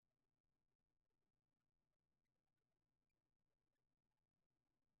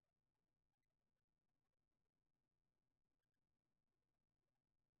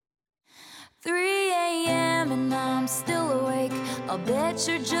I'm still awake. I'll bet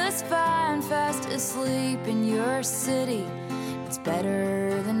you're just fine, fast asleep in your city. It's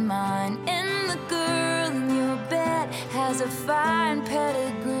better than mine. And the girl in your bed has a fine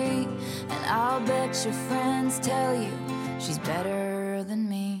pedigree. And I'll bet your friends tell you she's better than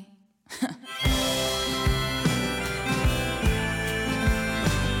me.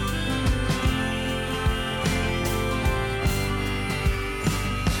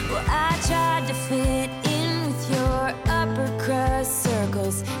 Well, I tried to fit in with your upper crust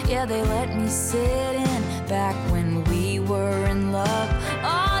circles. Yeah, they let me sit in back when we were in love.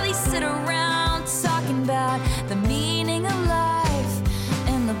 Oh, they sit around talking about the meaning of life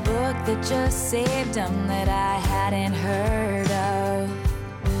and the book that just saved them that I hadn't heard of.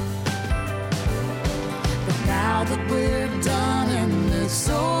 But now that we're done and it's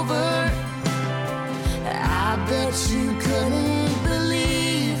over, I bet you couldn't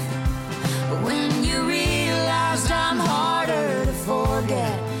believe when you realized I'm harder to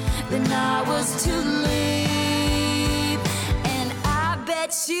forget than I was to leave. And I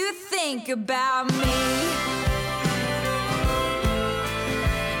bet you think about me.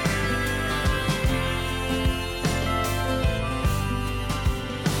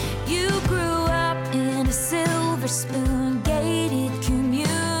 You grew up in a silver spoon gated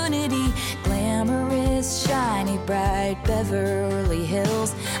community, glamorous, shiny, bright Beverly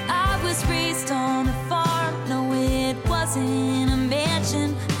Hills. I was raised on a farm, no it wasn't a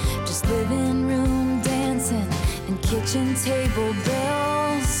mansion, just living room dancing and kitchen table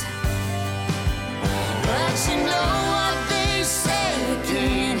bills. But you know what they say, you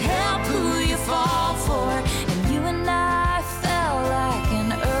can't help who you fall for. And you and I fell like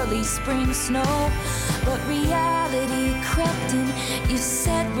an early spring snow. But reality crept in, you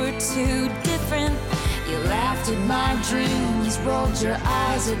said we're too different. You laughed at my dreams, rolled your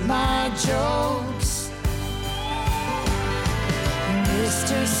eyes at my jokes.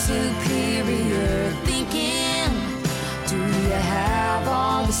 Mr. Superior thinking, do you have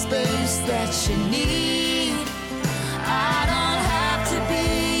all the space that you need? I don't have to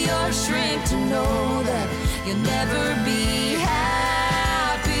be your shrink to know that you'll never be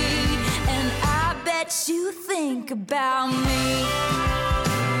happy. And I bet you think about me.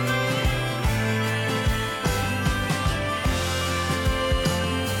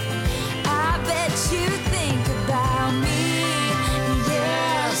 I bet you think about me.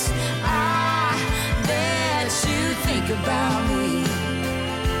 Yes, I bet you think about me.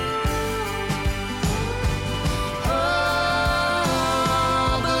 Oh,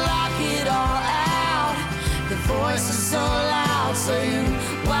 but lock it all out. The voice is so loud saying,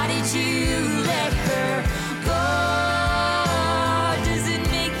 why did you let her go? Does it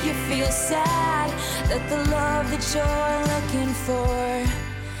make you feel sad that the love that you're looking for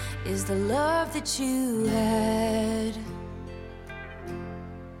is the love that you had?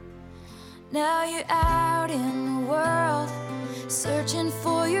 Now you're out in the world, searching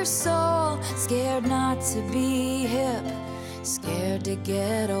for your soul, scared not to be hip, scared to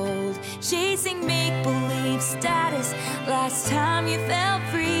get old, chasing make-believe status. Last time you felt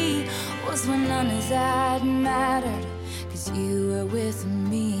free was when none of that mattered, 'cause you were with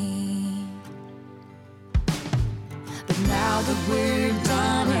me. But now that we're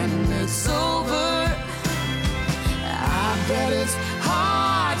done and it's over, I bet it's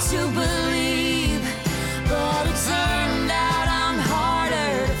hard to believe, but it turned out I'm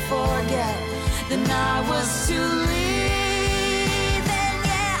harder to forget than I was to leave. And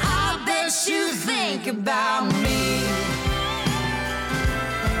yeah, I bet you think about me.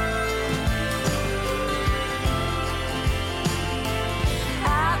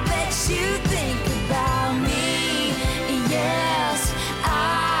 I bet you think about me. Yes,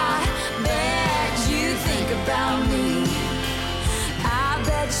 I bet you think about me. I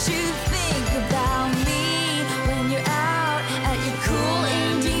bet you think about me when you're out at your cool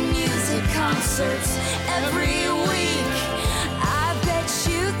indie music concerts every week. I bet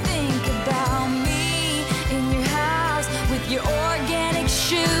you think about me in your house with your organic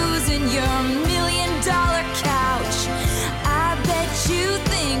shoes and your $1 million couch. I bet you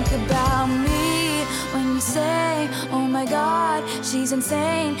think about me when you say, oh my God, she's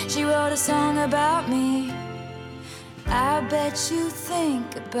insane, she wrote a song about me. I bet you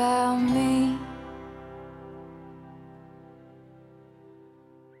think about me.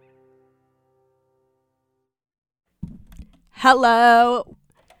 Hello.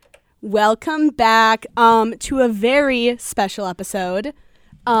 Welcome back to a very special episode.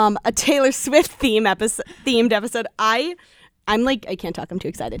 A Taylor Swift themed episode. I'm like, I can't talk, I'm too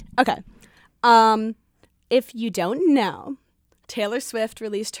excited. Okay. If you don't know, Taylor Swift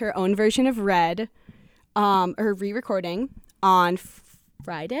released her own version of Red her re-recording on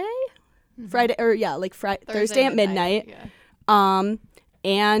Friday, Thursday at midnight. Yeah.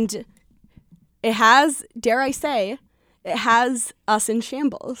 And it has, dare I say, it has us in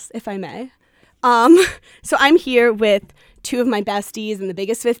shambles, if I may. So I'm here with two of my besties and the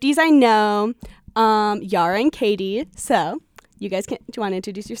biggest Swifties I know, Yara and Katie. So you guys do you want to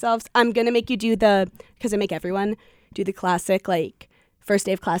introduce yourselves? I'm going to make you do because I make everyone do the classic, like, first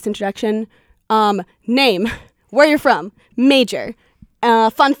day of class introduction. Name, where you're from, major,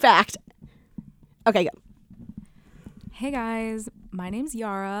 fun fact. Okay, go. Hey guys, my name's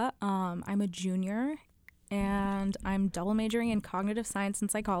Yara. I'm a junior, and I'm double majoring in cognitive science and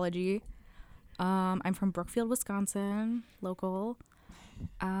psychology. I'm from Brookfield, Wisconsin, local.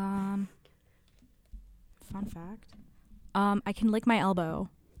 Fun fact. I can lick my elbow.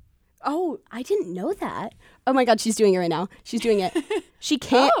 Oh, I didn't know that. Oh my God, she's doing it right now. She's doing it. She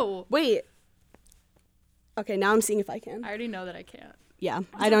can't. Oh. Wait. Okay, now I'm seeing if I can. I already know that I can't. Yeah,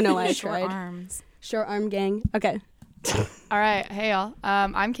 I don't know why I Short tried. arms. Short arm gang. Okay. All right. Hey, y'all.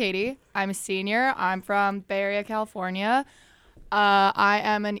 I'm Katie. I'm a senior. I'm from Bay Area, California. I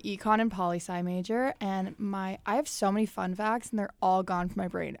am an econ and poli-sci major, and I have so many fun facts, and they're all gone from my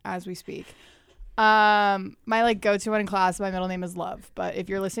brain as we speak. My go-to one in class, my middle name is Love, but if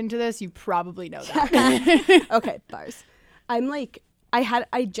you're listening to this, you probably know that. Okay, bars.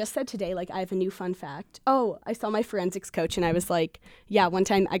 I just said today, I have a new fun fact. Oh, I saw my forensics coach and I was like, yeah, one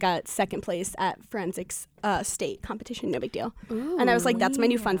time I got second place at forensics state competition, no big deal. Ooh, and I was like, that's my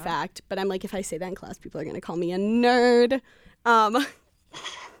new fun fact. But I'm like, if I say that in class, people are going to call me a nerd.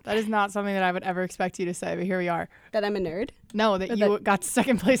 That is not something that I would ever expect you to say, but here we are. That I'm a nerd? No, that you got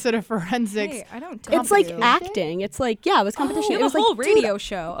second place at a forensics. Hey, I don't It's like acting. It's like, yeah, it was competition. You It have was a whole like, radio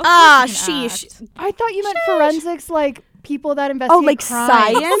show. Of Ah, course you can sheesh. act. I thought you meant forensics, like people that investigate Oh, like crimes.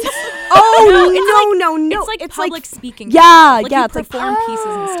 science? Oh, no. It's like public speaking. Yeah, like yeah, you it's like- perform pieces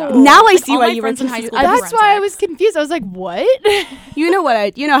and stuff. Now I Like, see all why my you were friends in high confused. school did That's why I was forensics. confused. I was like, what? You know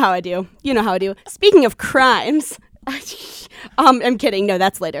how I do. You know how I do. Speaking of crimes, I'm kidding. No,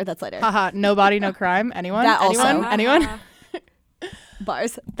 that's later. Haha, no body, no crime. Anyone? That also. Anyone?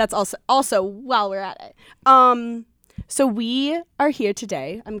 Bars. That's also while we're at it. So we are here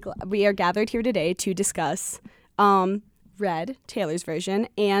today. We are gathered here today to discuss Red, Taylor's version,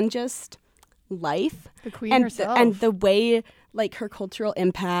 and just life. The queen and herself. and the way, her cultural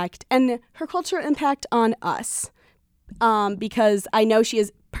impact on us. Because I know she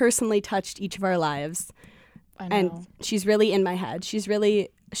has personally touched each of our lives. I know. And she's really in my head. She's really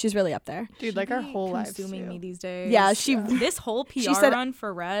up there. Dude, like our whole lives. consuming me these days. Yeah, This whole PR said- run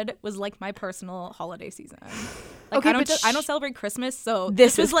for Red was like my personal holiday season. Okay, I but don't celebrate Christmas, so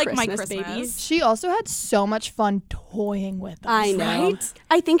This was is like my Christmas, Christmas. baby. She also had so much fun toying with us. I know. Right?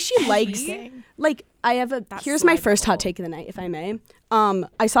 I think she likes Everything. I have a That's here's my slide first hot bubble. take of the night, if I may.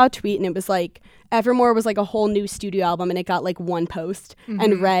 I saw a tweet and it was like Evermore was like a whole new studio album and it got one post,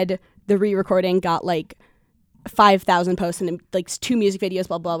 and Red, the re-recording, got 5,000 posts and 2 music videos,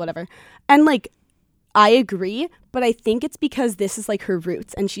 blah blah whatever. And I agree, but I think it's because this is her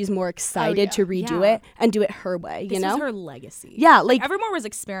roots and she's more excited to redo Yeah. it and do it her way, This you know? is her legacy. Yeah, Evermore was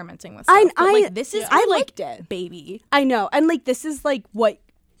experimenting with I- stuff. But, this is I her, liked it. baby. I know. And this is what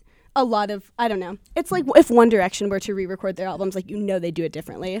a lot of, I don't know. It's like if One Direction were to re-record their albums, they do it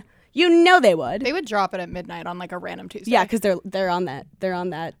differently. You know they would. They would drop it at midnight on a random Tuesday. Yeah, because they're on that. They're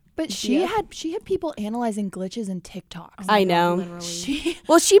on that. But she had people analyzing glitches in TikToks. I know. Literally. She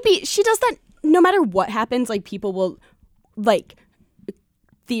Well, she does that no matter what happens. People will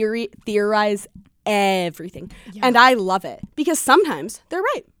theorize everything, and I love it because sometimes they're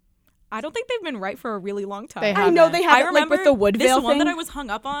right. I don't think they've been right for a really long time. They I know they I have it remember with the Woodville this one thing. that I was hung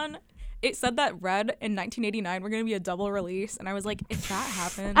up on. It said that Red in 1989 were going to be a double release, and I was like, if that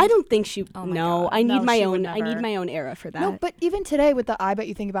happened, I don't think she. Oh my no, God. I need No, my she would own. I need never. my own era for that. No, but even today with the I Bet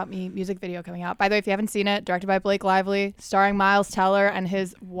You Think About Me music video coming out. By the way, if you haven't seen it, directed by Blake Lively, starring Miles Teller and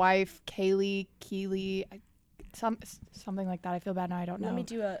his wife Keely, something like that. I feel bad now. I don't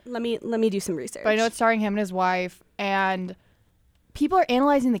know. let me do some research. But I know it's starring him and his wife, and people are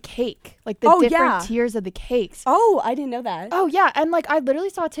analyzing the cake, the Oh, different yeah. tiers of the cakes. Oh, I didn't know that. Oh yeah, and I literally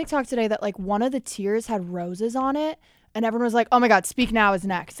saw a TikTok today that one of the tiers had roses on it, and everyone was like, "Oh my God, Speak Now is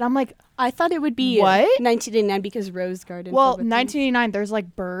next." And I'm like, I thought it would be What? 1989 because Rose Garden. "Well, filled with 1989, there's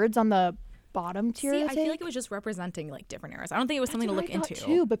birds on the bottom tier." See, of the I feel cake. like it was just representing different eras. I don't think it was something to That's look what I into. thought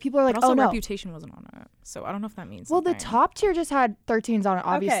too, but people are like, But also, "Oh no." Reputation wasn't on it, so I don't know if that means. Well, the something. top tier just had 13s on it,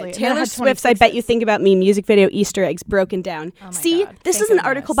 obviously. Okay, and then it Taylor had Swift's "I Bet You 26s. Think About Me" music video Easter eggs broken down. Oh my See, God. this Thank is an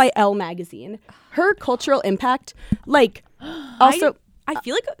article goodness. by Elle magazine. Her cultural impact, also I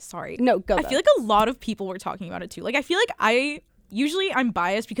feel like sorry. No, go. I feel like a lot of people were talking about it too. Like I feel like I'm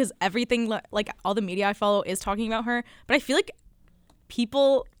biased because everything like all the media I follow is talking about her, but I feel like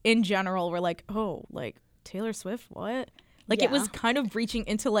people in general were like, "Oh, like Taylor Swift, what?" Like it was kind of reaching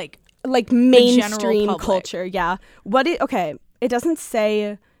into like mainstream culture. Yeah. Okay, it doesn't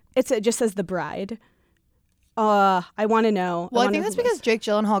say it just says the bride. I want to know. Well, I think that's because Jake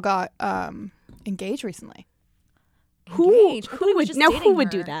Gyllenhaal got engaged recently. Who would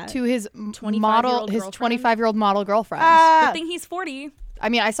do that to his 25-year-old model girlfriend? Good thing he's 40. I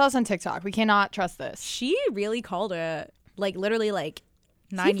mean, I saw this on TikTok. We cannot trust this. She really called it like literally like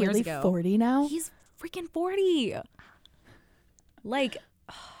 9 years ago. 40 now? He's freaking 40. Like,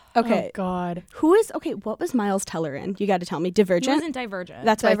 okay. Oh God. What was Miles Teller in? You got to tell me. Divergent? He wasn't Divergent.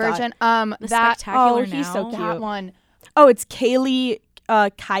 That's what Divergent. I thought. The Spectacular he's Now. so cute. That one. Oh, it's Kylie.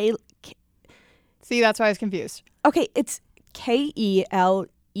 See, that's why I was confused. Okay, it's Keleigh.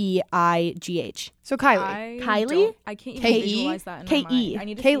 So Kylie. Kylie? I can't even K-E? visualize that in my K-E. mind. I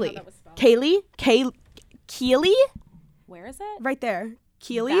need to see how Kaylee. that was spelled. Keely? Where is it? Right there.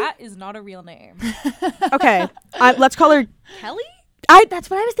 Keely? That is not a real name. Okay. Let's call her Kelly? That's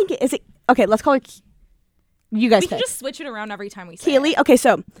what I was thinking. Is it okay, let's call her you guys We can pick. just switch it around every time we say Keely? it. Okay,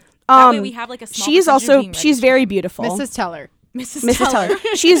 so That way we have like a small she's percentage of also being she's right. very beautiful. Mrs. Teller. Mrs. Teller.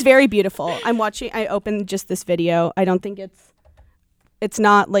 She is very beautiful. I opened just this video. I don't think it's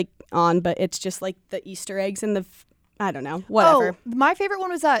not like on, but it's just like the Easter eggs and I don't know, whatever. Oh, my favorite one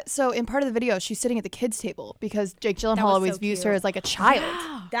was that. So in part of the video, she's sitting at the kids' table because Jake Gyllenhaal was always so views cute. her as like a child.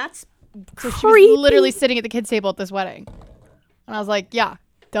 That's So she creepy. was literally sitting at the kids' table at this wedding, and I was like, yeah,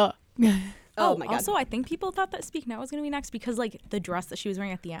 duh. Oh my God. Also, I think people thought that Speak Now was going to be next because like the dress that she was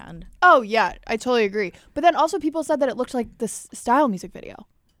wearing at the end. Oh yeah, I totally agree. But then also people said that it looked like this Style music video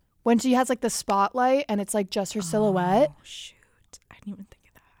when she has like the spotlight and it's like just her silhouette. Oh shoot, I didn't even think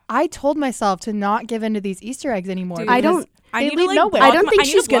of that. I told myself to not give into these Easter eggs anymore. Dude, I don't- I they need to lead like nowhere. block I don't think I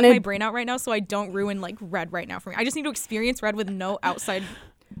need she's to block gonna- my brain out right now so I don't ruin like Red right now for me. I just need to experience Red with no outside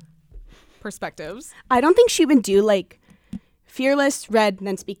perspectives. I don't think she would do like Fearless, Red,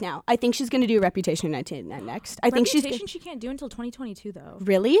 then Speak Now. I think she's going to do Reputation in 1999 next. I think she's Reputation she can't do until 2022 though.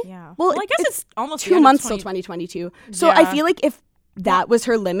 Really? Yeah. Well, I guess it's almost the 2 end of months till 2022. So I Yeah. feel like if that was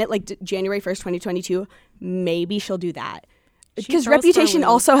her limit, like January 1st, 2022, maybe she'll do that. Because throws for a Reputation loop.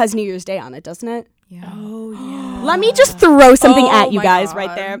 also has New Year's Day on it, doesn't it? Yeah. Oh yeah. Let me just throw something Oh at you my guys God.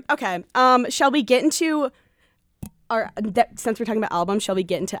 right there. Okay. Shall we get into since we're talking about albums, shall we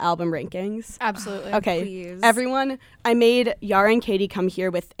get into album rankings? Absolutely. Okay. Please. Everyone, I made Yara and Katie come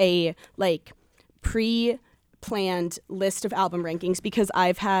here with a like pre-planned list of album rankings because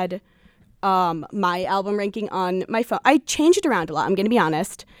I've had my album ranking on my phone. I change it around a lot, I'm going to be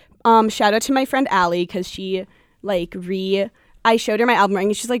honest. Shout out to my friend Allie because she like I showed her my album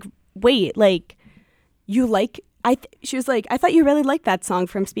ranking. She's like, wait, like you like she was like, I thought you really liked that song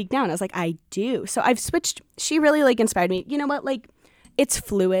from Speak Now. And I was like, I do. So I've switched. She really like inspired me. You know what? Like it's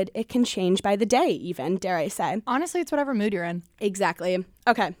fluid. It can change by the day even, dare I say. Honestly, it's whatever mood you're in. Exactly.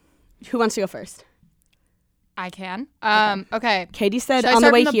 Okay. Who wants to go first? I can. Okay. Katie said Should I on the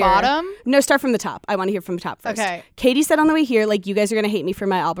start way from the here. bottom? No, start from the top. I want to hear from the top first. Okay. Katie said on the way here, like, you guys are going to hate me for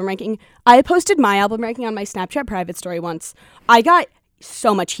my album ranking. I posted my album ranking on my Snapchat private story once. I got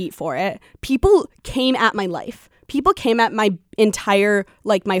so much heat for it. People came at my life. People came at my entire,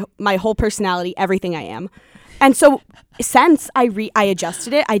 like, my whole personality, everything I am. And so since I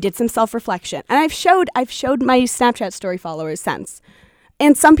adjusted it, I did some self-reflection. And I've showed my Snapchat story followers since.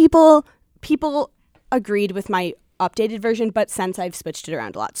 And some people agreed with my updated version, but since I've switched it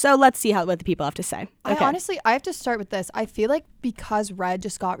around a lot. So let's see what the people have to say. Okay. I have to start with this. I feel like because Red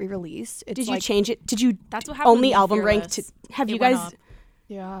just got re-released, it's Did you like, change it? Did you That's what happened only with album rank Fearless. to have It you went guys up.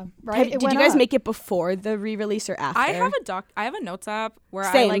 yeah, right? did you guys make it before the re-release or after? I have a notes app where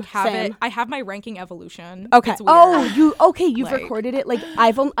I Same, like have same. it. I have my ranking evolution. Okay. It's weird. Oh, you've Like- recorded it. Like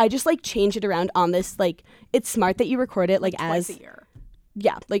I just like changed it around on this. Like it's smart that you record it like twice as a year.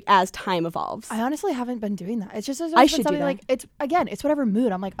 yeah, like as time evolves. I honestly haven't been doing that. It's just I should do something that. like it's whatever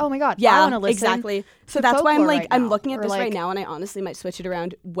mood. I'm like, oh my god, I Yeah, want to listen. exactly. So to that's why I'm folklore like right I'm now, looking at or, this right like- now, and I honestly might switch it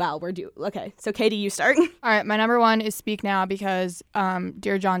around while we're due. Okay, so Katie, you start. All right, my number one is Speak Now because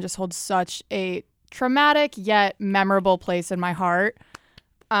Dear John just holds such a traumatic yet memorable place in my heart.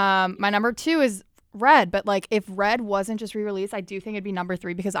 My number two is Red, but like if Red wasn't just re-released, I do think it'd be number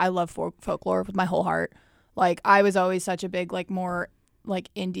three because I love folklore with my whole heart. Like I was always such a big like more like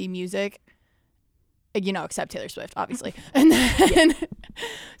indie music, you know, except Taylor Swift, obviously. And then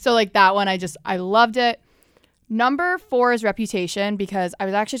so like that one, I loved it. Number four is Reputation because I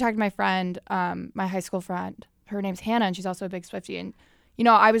was actually talking to my friend, my high school friend. Her name's Hannah, and she's also a big Swiftie. And you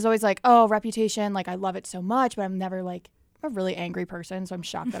know, I was always like, oh, Reputation, like I love it so much, but I'm never like a really angry person, so I'm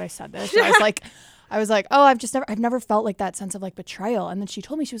shocked that I said this. So I was like, oh, I've never felt like that sense of like betrayal. And then she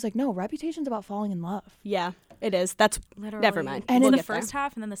told me, she was like, no, Reputation's about falling in love. Yeah, it is. That's Literally. never mind. And in in the first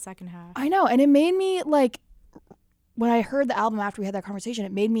half and then the second half. I know, and it made me like, when I heard the album after we had that conversation,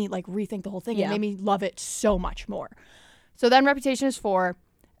 it made me like rethink the whole thing. Yeah. It made me love it so much more. So then Reputation is 4,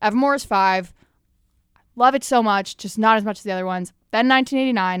 Evermore is 5. Love it so much, just not as much as the other ones. Then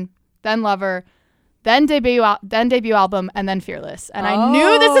 1989, then Lover, then debut album, and then Fearless. And I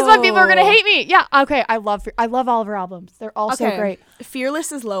knew this is when people were gonna hate me. Yeah, okay. I love all of her albums. They're all so great.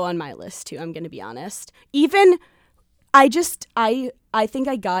 Fearless is low on my list too. I'm gonna be honest. Even I think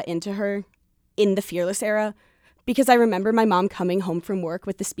I got into her in the Fearless era because I remember my mom coming home from work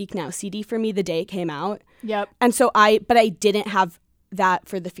with the Speak Now CD for me the day it came out. Yep. And so I didn't have that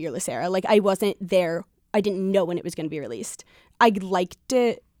for the Fearless era. Like I wasn't there. I didn't know when it was going to be released. I liked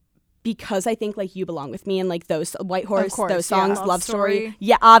it because I think like You Belong With Me and like those White Horse, those songs, yeah. Love Story.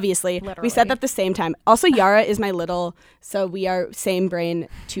 Yeah, obviously. Literally. We said that at the same time. Also, Yara is my little, so we are same brain,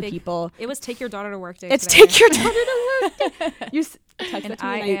 two people. It was Take Your Daughter to Work Day. It's today. Take Your Daughter to Work Day. You texted And to me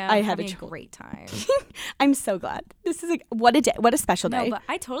I and I had having a great time. I'm so glad. This is like, what a day, what a special day. No, but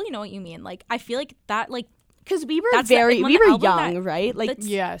I totally know what you mean. Like, I feel like that, like, Because we were That's we when the were album young, that- right? Like, that's-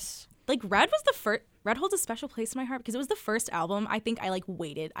 Yes. like Red was the first. Red holds a special place in my heart because it was the first album I think I like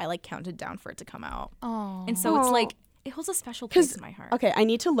waited. I like counted down for it to come out. Oh. And so it's like, it holds a special place in my heart. okay, I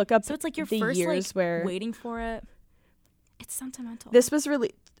need to look up So it's like your the first years like where waiting for it. It's sentimental. this was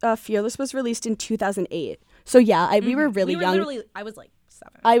Fearless was released in 2008. So yeah, we were really young. Literally, I was like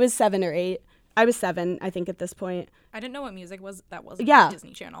 7. I was 7 or 8. I was 7, I think, at this point. I didn't know what music was. That wasn't Yeah. on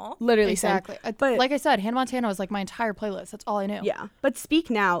Disney Channel. Literally, Exactly. But like I said, Hannah Montana was like my entire playlist. That's all I knew. yeah, but Speak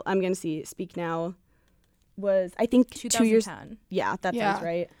Now, I'm gonna see. Speak Now was I think 2 years. 2010. Yeah, that Yeah. sounds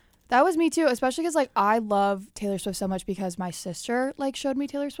right. That was me too, especially because like I love Taylor Swift so much because my sister like showed me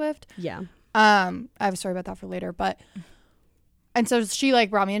Taylor Swift. Yeah. I have a story about that for later, but and so she like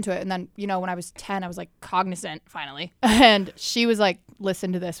brought me into it, and then you know when I was 10, I was like cognizant finally, and she was like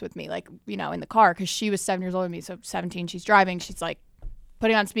listen to this with me, like you know in the car because she was 7 years older than me, so 17, she's driving, she's like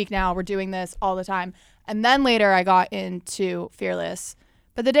putting on Speak Now, we're doing this all the time, and then later I got into Fearless,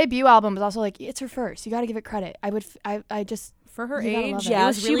 but the debut album was also like it's her first, you got to give it credit. I just For her You gotta age, love it. it Yeah,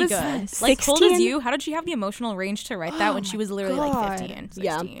 was she really was good. Like, Cold 16. as You, how did she have the emotional range to write that when she was literally God. like 15,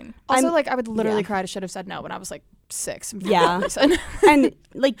 Yeah. 16? also I'm- like I would literally yeah. cry to Should Have Said No when I was like 6. Yeah. And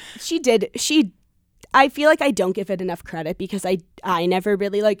like I feel like I don't give it enough credit because I never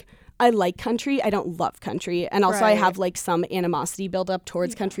really like I like country. I don't love country. And also I Right. have like some animosity build up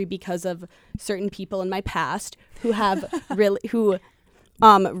towards country because of certain people in my past who have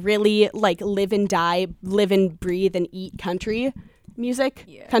really like live and breathe and eat country music.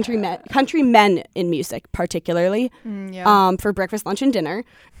 Yeah. Country men in music particularly. yeah. For breakfast, lunch, and dinner.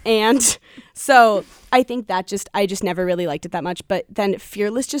 And so I think I just never really liked it that much. But then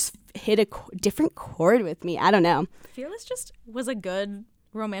Fearless just hit a different chord with me. I don't know. Fearless just was a good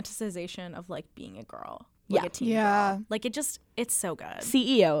romanticization of like being a girl. Like Yeah. a teen Yeah. girl. Like it's so good.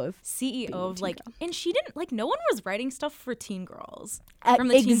 CEO of CEO of teen like, and she didn't like, no one was writing stuff for teen girls From from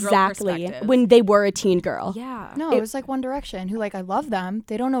the teen girl exactly perspective. when they were a teen girl. Yeah. No, it was like One Direction, who like I love them.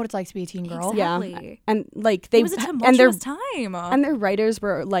 They don't know what it's like to be a teen girl. Exactly. Yeah, and like It was a tumultuous time. and their writers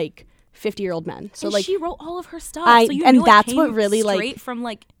were like 50-year-old men. So and like she wrote all of her stuff. I- so you and knew that's it what came really, like- straight from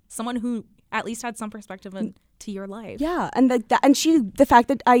like someone who at least had some perspective into your life. yeah, and like that, and the fact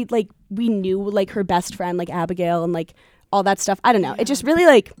that we knew like her best friend like Abigail and like all that stuff. I don't know. It just really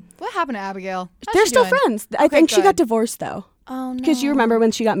like What happened to Abigail? How's they're she still doing? friends. I Okay, think she got good. divorced though. Oh no. Because you remember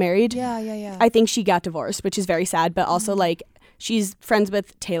when she got married? Yeah, yeah, yeah. I think she got divorced, which is very sad, but also like she's friends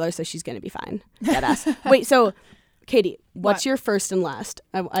with Taylor, so she's gonna be fine. Deadass. Wait, so Katie, what's What? your first and last?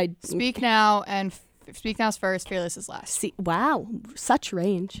 I Speak Now and Speak Now's first, Fearless is last. see. Wow, such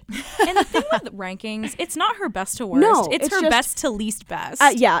range. And the thing with rankings, it's not her best to worst. No, it's it's her just- best to least best.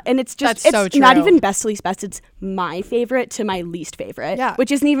 Yeah, and it's just That's so it's not true. even best to least best. It's my favorite to my least favorite. Yeah. which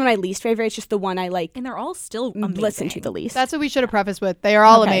isn't even my least favorite. It's just the one I like and they're all still amazing. listen to the least. That's what we should have prefaced with. They are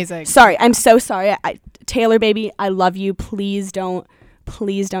all Okay. amazing. Sorry, I'm so sorry. Taylor, baby, I love you. Please don't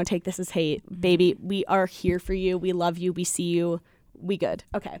take this as hate, baby. We are here for you. We love you. We see you. We good.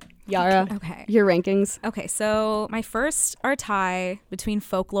 Okay, Yara. Okay. Your rankings. Okay, so my first are tie between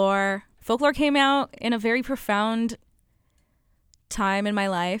Folklore. Folklore came out in a very profound time in my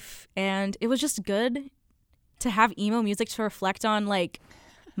life, and it was just good to have emo music to reflect on like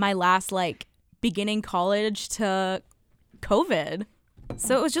my last like beginning college to COVID.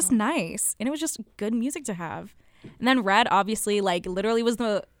 So it was just nice, and it was just good music to have. And then Red, obviously, like literally was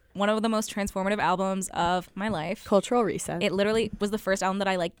one of the most transformative albums of my life. Cultural reset. It literally was the first album that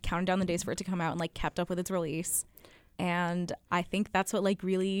I like counted down the days for it to come out and like kept up with its release. And I think that's what like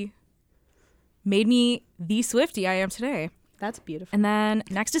really made me the Swiftie I am today. That's beautiful. And then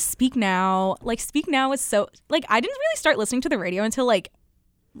next is Speak Now. Like Speak Now is so like I didn't really start listening to the radio until like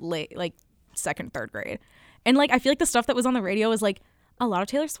late, like second, third grade. And like I feel like the stuff that was on the radio was like a lot of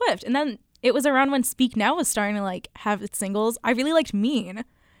Taylor Swift. And then it was around when Speak Now was starting to like have its singles. I really liked Mean.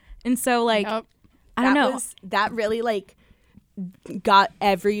 And so like I don't know. That really like got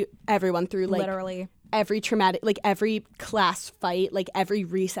everyone through like literally every traumatic, like every class fight, like every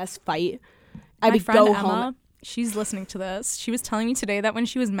recess fight. My I would friend go Emma, home. she's listening to this. She was telling me today that when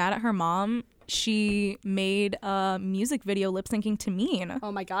she was mad at her mom, she made a music video lip syncing to Mean.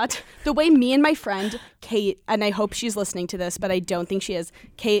 Oh my God. The way me and my friend Kate, and I hope she's listening to this, but I don't think she is.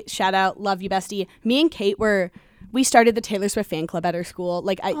 Kate, shout out, love you, bestie. Me and Kate we started the Taylor Swift fan club at our school.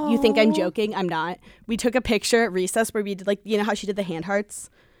 Like, you think I'm joking? I'm not. We took a picture at recess where we did like, you know how she did the hand hearts?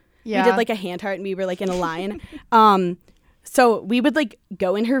 Yeah. We did like a hand heart and we were like in a line. So we would like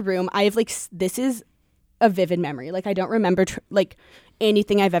go in her room. I have like, this is a vivid memory. Like I don't remember like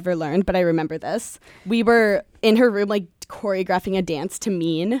anything I've ever learned, but I remember this. We were in her room like choreographing a dance to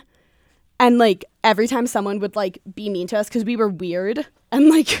Mean. And like every time someone would like be mean to us because we were weird and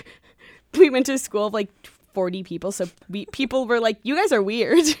like we went to a school of like 40 people. So people were like, you guys are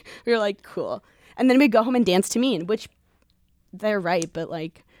weird. We were like, cool. And then we'd go home and dance to Mean, which they're right. But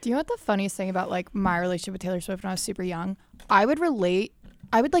like, Do you know what the funniest thing about like my relationship with Taylor Swift when I was super young? I would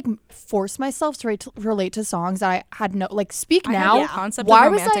like force myself to relate to songs that I had no like Speak Now. I had the concept why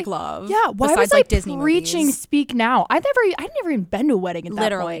of was romantic I, love. Yeah, why besides, was like, I Disney preaching movies. Speak Now? I'd never even been to a wedding at that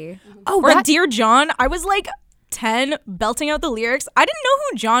Literally. point. Oh, or that, Dear John, I was like 10 belting out the lyrics. I didn't know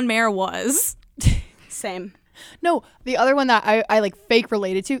who John Mayer was. same. no, the other one that I like fake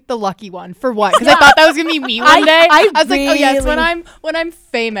related to, the Lucky One. For what? Because I thought that was gonna be me one day. I was like, oh yes, when I'm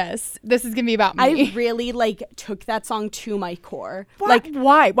famous, this is gonna be about me. I really like took that song to my core. Why? Like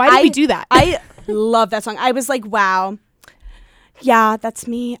Why did we do that? I love that song. I was like, wow. Yeah, that's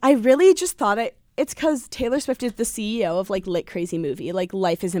me. I really just thought it's because Taylor Swift is the CEO of like Lit Crazy Movie. Like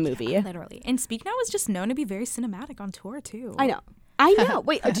life is a movie. Literally. And Speak Now is just known to be very cinematic on tour too. I know.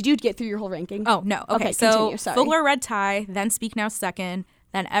 Wait, did you get through your whole ranking? Oh, no. Okay, so continue. Sorry. Folklore Red Tie, then Speak Now second,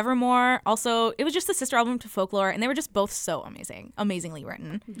 then Evermore. Also, it was just the sister album to Folklore, and they were just both so amazingly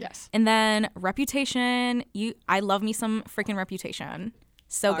written. Yes. And then Reputation, I love me some freaking Reputation.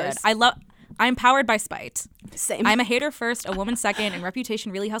 So Bars. good. I'm powered by spite. Same. I'm a hater first, a woman second, and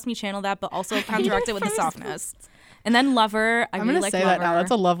Reputation really helps me channel that, but also counteract it with the softness. And then Lover, I'm really gonna like say Lover. that now.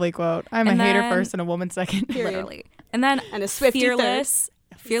 That's a lovely quote. I'm And a hater then- first and a woman second. Literally. And then And a Swiftie Fearless.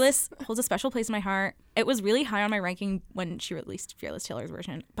 Fearless holds a special place in my heart. It was really high on my ranking when she released Fearless Taylor's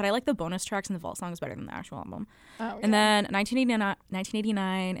version, but I like the bonus tracks and the vault songs better than the actual album. Oh, And then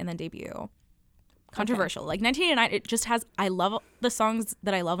 1989 and then Debut. Controversial. Like 1989, it just has, I love the songs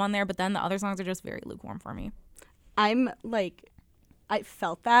that I love on there, but then the other songs are just very lukewarm for me. I'm like, I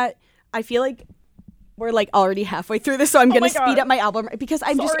felt that. I feel like we're like already halfway through this, so I'm gonna speed up my album because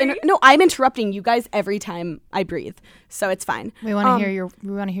I'm I'm interrupting you guys every time I breathe, so it's fine. We want to hear your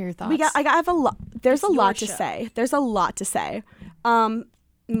thoughts. I have a lot. There's a your lot to show. say. There's a lot to say.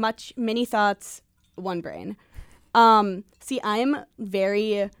 Many thoughts, one brain. See, I'm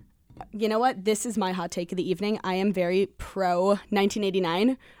very. You know what? This is my hot take of the evening. I am very pro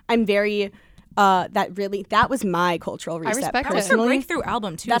 1989. I'm very. That was my cultural reset. respect That was her personally. breakthrough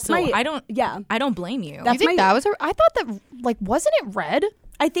album too. That's so my- I don't yeah. I don't blame you. That's You think my- that was her? I thought that like wasn't it Red?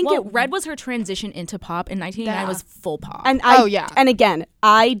 I think well, it Red was her transition into pop, and 1989 Yeah. was full pop. And Oh, yeah. And again,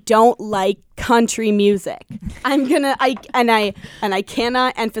 I don't like country music. I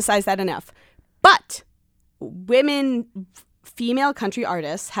cannot emphasize that enough. But female country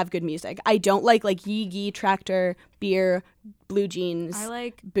artists have good music. I don't like Yee Yee, Tractor, Beer, Blue Jeans, I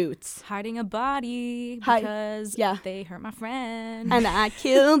like Boots. Hiding a Body Hi- because yeah. they hurt my friend. And I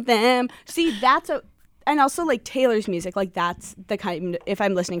killed them. See, and also like Taylor's music, like that's the kind, if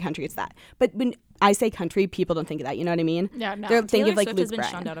I'm listening country, it's that. But when I say country, people don't think of that, you know what I mean? Yeah, no. They're thinking Taylor of like Swift Luke has been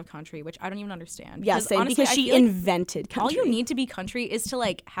Bryan. shunned out of country, which I don't even understand. Yeah, same, honestly, because I she feel like invented country. all you need to be country is to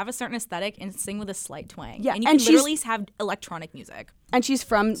like have a certain aesthetic and sing with a slight twang. Yeah, and you and can she's- literally have electronic music. And she's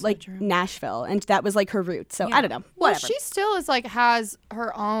from like Nashville, and that was like her roots. So Yeah. I don't know, Well, whatever. she still is like has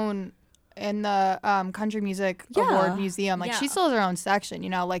her own in the country music Yeah. award museum. Like Yeah. she still has her own section. You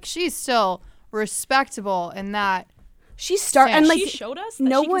know, like she's still respectable in that She and like she showed us that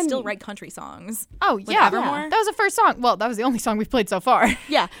no she can one still write country songs. Oh, yeah. Evermore? That was the first song. Well, that was the only song we've played so far.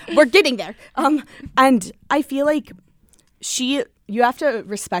 Yeah, we're getting there. And I feel like you have to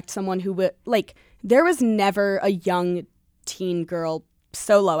respect someone who would like. There was never a young teen girl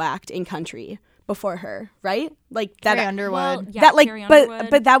solo act in country before her, right? Like that. Carrie Underwood. Well, yeah, that like, Carrie Underwood.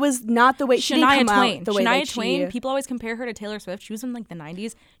 but that was not the way she didn't Shania come Twain. out the way Shania like Twain. she. People always compare her to Taylor Swift. She was in like the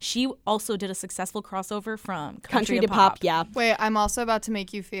 90s. She also did a successful crossover from country to pop. Yeah, Wait, I'm also about to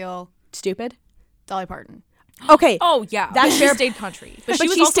make you feel stupid. Dolly Parton. Okay. Oh yeah, That's she fair. stayed country, but But she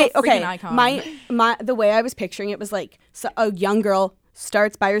was also a freaking okay. icon. My the way I was picturing it was like a young girl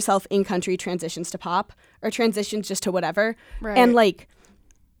starts by herself in country, transitions to pop, or transitions just to whatever. Right. And like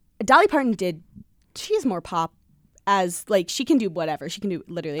Dolly Parton she's more pop, as like she can do whatever. She can do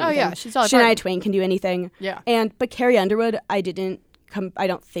literally anything. Oh, yeah, she's Dolly Shania Parton. Twain can do anything. Yeah. But Carrie Underwood, I don't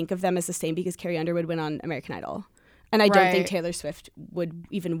think of them as the same because Carrie Underwood went on American Idol. And I don't think Right. Taylor Swift would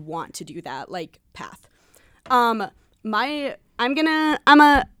even want to do that like path. I'm gonna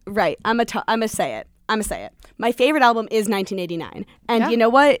say it. My favorite album is 1989. And Yeah. you know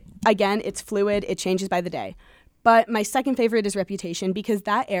what? Again, it's fluid. It changes by the day. But my second favorite is Reputation because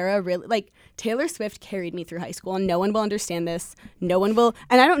that era really, like, Taylor Swift carried me through high school, and no one will understand this. No one will,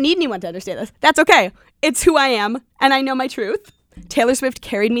 and I don't need anyone to understand this. That's okay. It's who I am, and I know my truth. Taylor Swift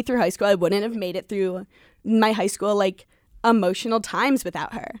carried me through high school. I wouldn't have made it through my high school, like, emotional times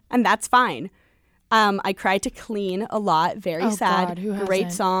without her, and that's fine. I cried to Clean a lot. Very sad. God, who Great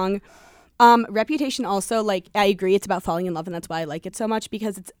hasn't? song. Reputation also, like, I agree it's about falling in love, and that's why I like it so much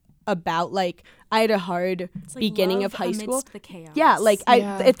because it's about like I had a hard It's like beginning love of high school. amidst the chaos. Yeah, like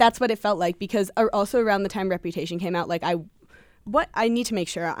Yeah. if that's what it felt like because also around the time Reputation came out, like I need to make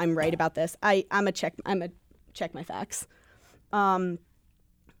sure I'm right about this. I'm a check my facts.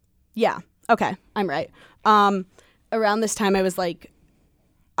 Yeah, okay, I'm right. Around this time I was like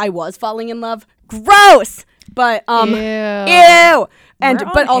I was falling in love. Gross. But Ew. ew. And We're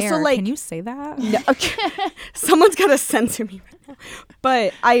but on also air. like can you say that? no, okay. Someone's gotta censor me right now.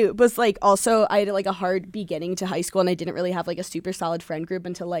 But I was like also I had like a hard beginning to high school and I didn't really have like a super solid friend group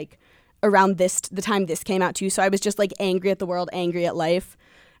until like around the time this came out too. So I was just like angry at the world, angry at life.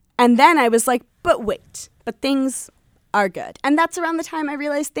 And then I was like, but things are good. And that's around the time I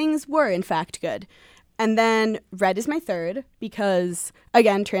realized things were in fact good. And then Red is my third because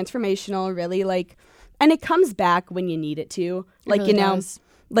again, transformational, really like and it comes back when you need it to. Like, really you know, does.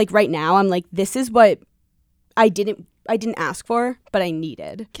 like right now I'm like, this is what I didn't ask for, but I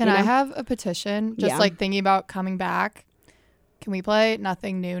needed. Can you I know? have a petition? Just Yeah. like thinking about coming back. Can we play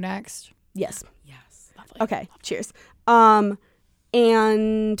Nothing New next? Yes. Yes. Okay. Cheers. And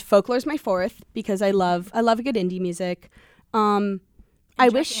Folklore's my fourth because I love a good indie music. I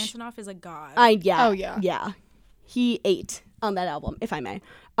Jack wish Antonoff is a god. Oh, yeah. Yeah. He ate on that album, if I may.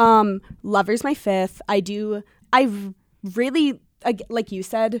 Lover's my fifth. I really like you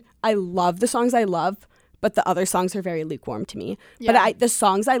said, I love the songs I love, but the other songs are very lukewarm to me. Yeah. But the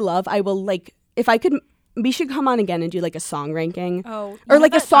songs I love, I will like if I could we should come on again and do like a song ranking. Oh, or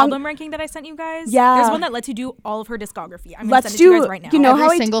like a that song album ranking that I sent you guys. Yeah. There's one that lets you do all of her discography. I'm gonna Let's send it to do you guys right now. you know Every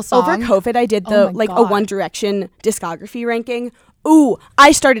how single over song? COVID I did Oh the my like a God. One Direction discography ranking. Ooh,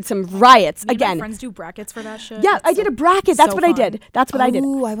 I started some riots Me and my again. friends do brackets for that shit. Yeah, It's I did a bracket. That's so what I fun. did. That's what I did.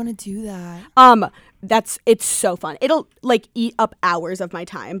 Ooh, I want to do that. It's so fun. It'll like eat up hours of my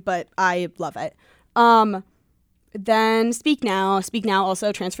time, but I love it. Then Speak Now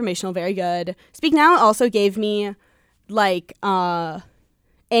also transformational, very good. Speak Now also gave me like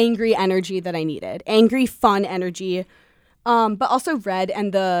angry energy that I needed. Angry, fun energy. But also Red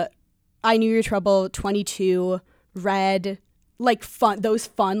and the I Knew Your Trouble 22, Red, like those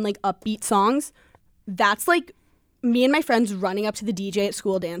fun, like upbeat songs. That's like me and my friends running up to the DJ at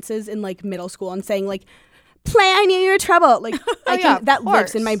school dances in like middle school and saying like, play I Knew Your Trouble. Like yeah, that of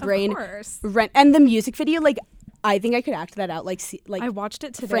lives in my course, of brain. course. And the music video, like I think I could act that out like I watched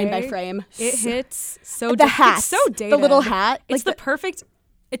it today. frame by frame. It hits so the da- hat, It's so dated. the little hat. It's like the perfect.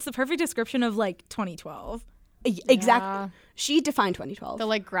 It's the perfect description of like 2012. exactly. Yeah. She defined 2012. The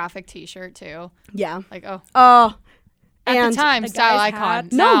like graphic T-shirt too. Yeah. Like at And the time the style guy's icon.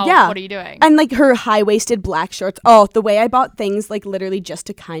 hat. No, Now, yeah. What are you doing? And like her high-waisted black shorts. Oh, the way I bought things like literally just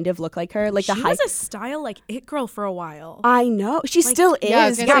to kind of look like her, like She the high. was a style like it girl for a while. I know she still yeah, I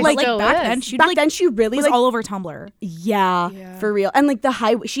was is. gonna but, say, like still back is. then, she back like, then she really was like all over Tumblr. yeah, for real. And like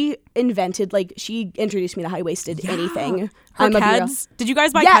she invented like she introduced me to high-waisted anything. Her a Keds. Did you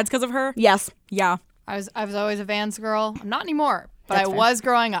guys buy Yeah. Keds because of her? Yes. Yeah. I was always a Vans girl. I'm not anymore. but That's I fair. was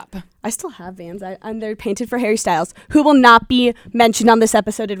growing up. I still have Vans. And they're painted for Harry Styles, who will not be mentioned on this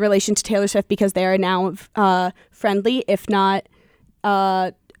episode in relation to Taylor Swift because they are now friendly, if not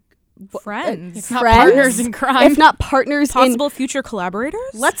Friends. It's not friends? partners in crime. if not partners in. Possible future collaborators?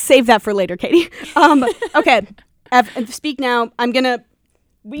 Let's save that for later, Katie. Okay. Speak now.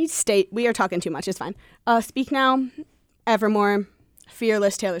 We are talking too much. It's fine. Speak now. Evermore.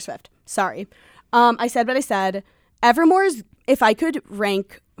 Fearless Taylor Swift. Sorry. I said what I said. Evermore's, if I could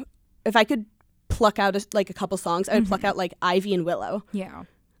pluck out a couple songs, I would pluck out like Ivy and Willow. Yeah.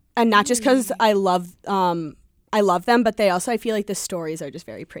 And not just because I love them, but I feel like the stories are just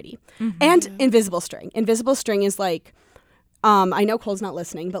very pretty. And Invisible String. Invisible String is like, I know Cole's not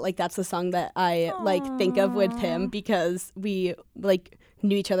listening, but like that's the song that I like think of with him because we like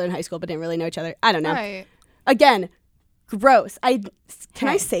knew each other in high school but didn't really know each other. I don't know. Right. Again, gross. Can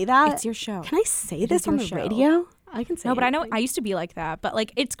I say that? It's your show. Can I say this is on your the show. radio? I can say No, but I know anything. I used to be like that, but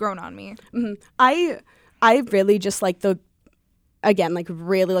like it's grown on me. I really just like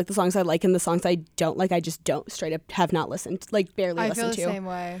really like the songs I like, and the songs I don't like, I just don't straight up have not listened, like barely I feel listened the to. same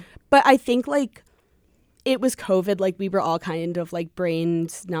way. But I think like it was COVID, like we were all kind of like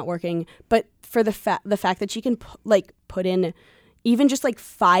brains not working. But for the fact that she can put in even just like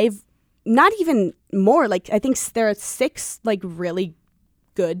 5, not even more, like I think there are 6 like really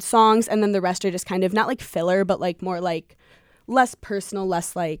good songs, and then the rest are just kind of not like filler, but like more like less personal,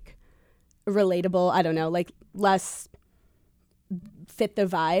 less like relatable. I don't know, like less fit the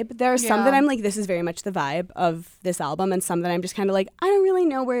vibe. There are some that Yeah. I'm like, this is very much the vibe of this album, and some that I'm just kind of like, I don't really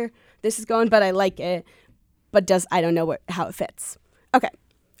know where this is going, but I like it. But I don't know how it fits. Okay,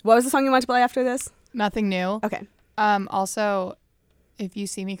 what was the song you wanted to play after this? Nothing new. Okay, Also, if you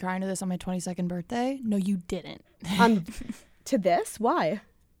see me crying to this on my 22nd birthday, no, you didn't. to this, why?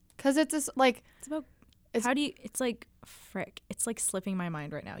 Because it's just like, It's about It's- how do you it's like frick. It's like slipping my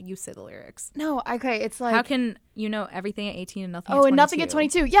mind right now. You say the lyrics. no, okay, it's like, How can you know everything at 18 and nothing at oh, 22? and nothing at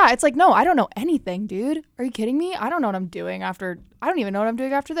 22. Yeah, it's like, no, I don't know anything, dude. Are you kidding me? I don't know what I'm doing after. I don't even know what I'm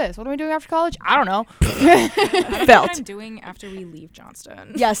doing after this. What am I doing after college? I don't know. I don't know Felt. what I'm doing after we leave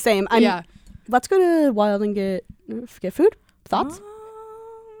Johnston. Yeah, same. Yeah. Let's go to Wild and get food. Thoughts?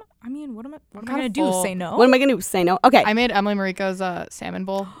 I mean, what am I kinda gonna do? full. Say no? What am I gonna do? Say no. Okay. I made Emily Mariko's salmon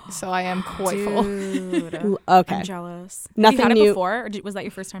bowl, so I am quite full. Dude, Okay. I'm jealous. Nothing Have you had new. it before, or was that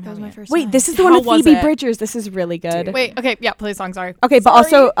your first time That was having my it? first Wait, time. this is the one How with was Phoebe it? Bridgers. This is really good. Dude. Wait, okay, yeah, play a song, sorry. Okay, but Sorry.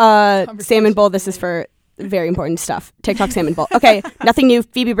 also Conversation. salmon bowl. This is for very important stuff. TikTok salmon bowl. Okay, nothing new.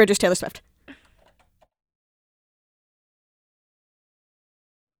 Phoebe Bridgers, Taylor Swift.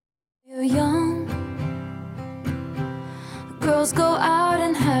 You're young. Girls go out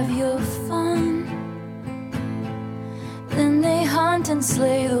and have your fun. Then they hunt and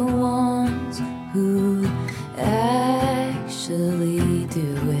slay the ones who actually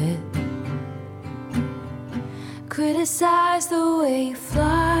do it. Criticize the way you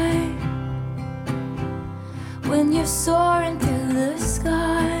fly when you're soaring through the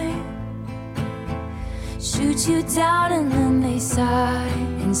sky. Shoot you down and then they sigh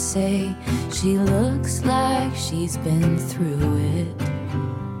and say she looks like she's been through it.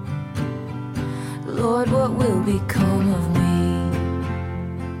 Lord, what will become of me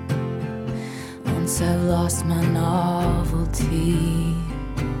once I've lost my novelty?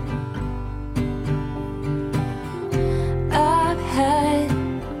 I've had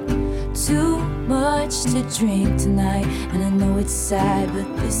too much to drink tonight, and I know it's sad, but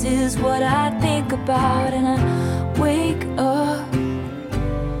this is what I think about. And I wake up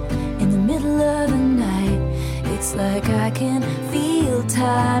in the middle of the night. It's like I can feel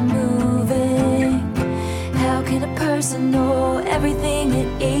time moving. How can a person know everything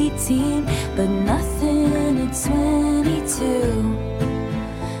at 18 but nothing at 22?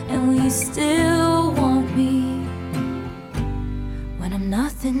 And will you still want me when I'm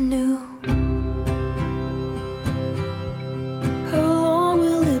nothing new? How long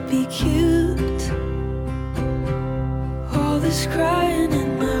will it be cute? All this crying in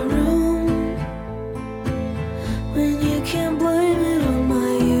my room, when you can't blame it on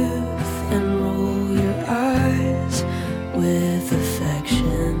my youth and roll your eyes with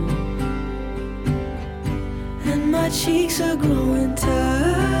affection. And my cheeks are growing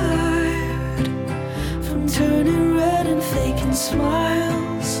tired from turning red and faking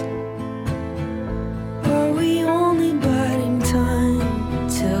smiles. Are we only biding time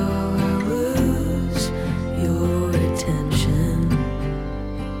till I lose your attention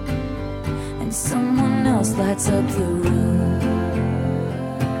and someone else lights up the room?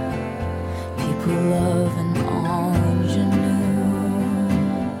 People love an ingenue.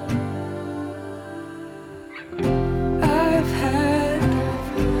 I've had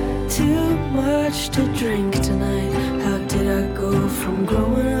drink tonight? How did I go from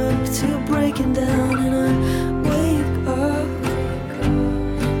growing up to breaking down? And I wake up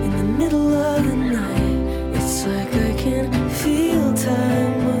in the middle of the night. It's like I can feel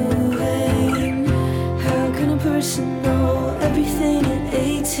time moving. How can a person know everything at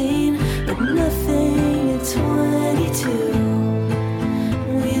 18 but nothing at 22?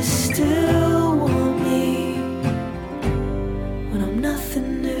 Will you still want me when I'm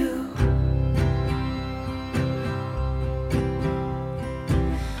nothing new?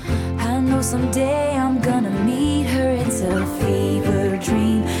 I know someday I'm gonna meet her. It's a fever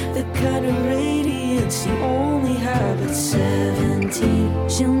dream, the kind of radiance you only have at 17.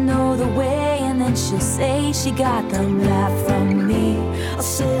 She'll know the way and then she'll say she got the map from me. I'll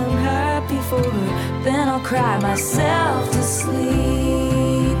say I'm happy for her, then I'll cry myself to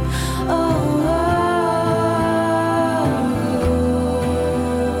sleep. Oh,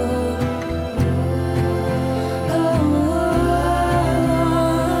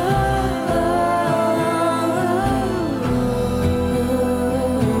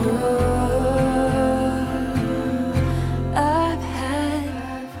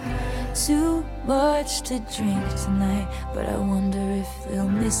 too much to drink tonight, but I wonder if they'll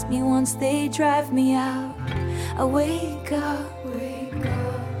miss me once they drive me out. I wake up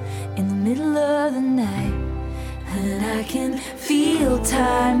in the middle of the night, and I can feel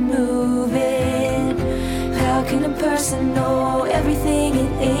time moving. How can a person know everything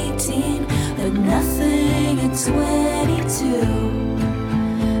at 18 but nothing at 22?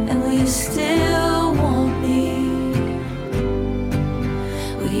 And will you still want me?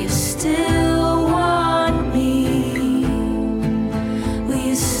 Will you still want me? Will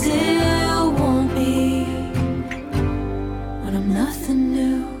you still want me when I'm nothing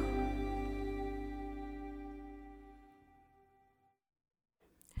new?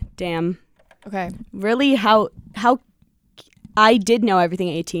 Damn. Okay. Really, how I did know everything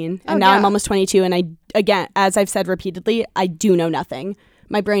at 18, and Oh, now I'm yeah. almost 22, and I, again, as I've said repeatedly, I do know nothing.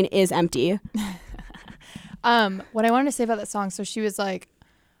 My brain is empty. What I wanted to say about that song, so she was like,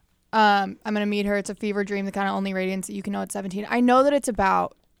 I'm gonna meet her. It's a fever dream, the kind of only radiance that you can know at 17. I know that it's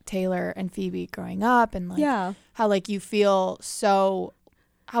about Taylor and Phoebe growing up, and like Yeah. how like you feel so,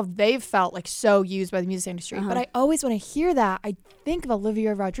 how they've felt like so used by the music industry. But I always, when I hear that, I think of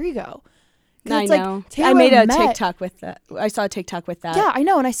Olivia Rodrigo. 'Cause I it's know. Like Taylor I made a met- TikTok with that. I saw a TikTok with that. Yeah, I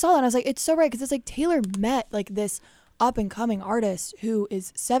know, and I saw that, and I was like, it's so right, because it's like Taylor met like this up and coming artist who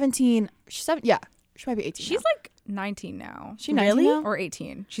is 17. She's yeah, she might be 18. She's now. like 19 now. She 19 Really? now? Or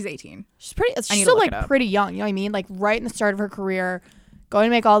 18. She's 18. She's pretty. I She's need to still look like it up. pretty young. You know what I mean? Like right in the start of her career, going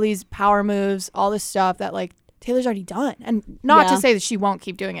to make all these power moves, all this stuff that like Taylor's already done. And not Yeah. to say that she won't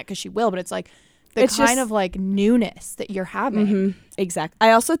keep doing it, because she will, but it's like the It's kind just- of like newness that you're having. Mm-hmm. Exactly.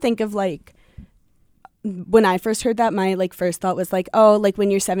 I also think of like when I first heard that, my like first thought was like, oh, like when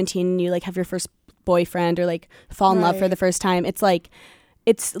you're 17 and you like have your first boyfriend or like fall in love for Right. the first time. It's like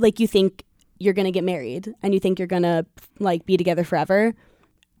you think you're gonna get married and you think you're gonna like be together forever.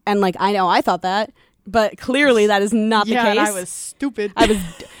 And like I know I thought that, but clearly that is not the case. and I was stupid.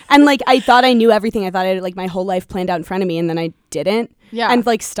 And like I thought I knew everything. I thought I had like my whole life planned out in front of me, and then I didn't. Yeah. And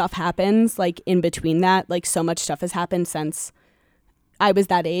like stuff happens like in between that. Like so much stuff has happened since I was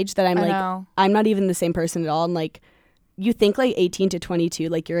that age that I'm I like know. I'm not even the same person at all. And like you think like 18 to 22,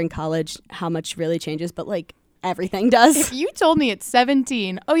 like you're in college, how much really changes, but like everything does. If you told me at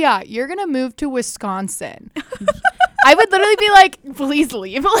 17, oh yeah, you're gonna move to Wisconsin, I would literally be like, please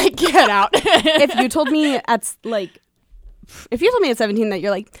leave, like get out. If you told me at 17 that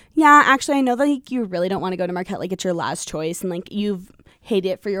you're like, yeah, actually I know that like, you really don't want to go to Marquette, like it's your last choice and like you've hated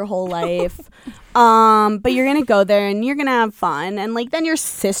it for your whole life, but you're gonna go there and you're gonna have fun, and like then your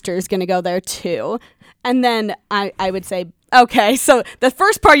sister's gonna go there too, and then I would say, okay, so the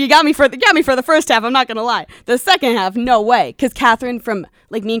first part you got me for the first half, I'm not gonna lie. The second half, no way, because Catherine from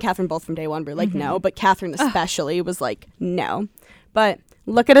like me and Catherine both from day one were like no, but Catherine especially was like no, but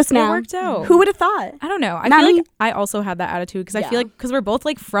look at us now. worked out. Who would have thought? I don't know. I Not feel me. like I also had that attitude because I Yeah. feel like because we're both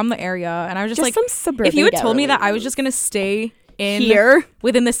like from the area, and I was just like, some suburban if you had told me that ghetto I was just gonna stay in here,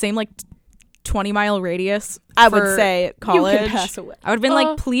 within the same like 20-mile radius, I would for say college, you could pass away. I would have been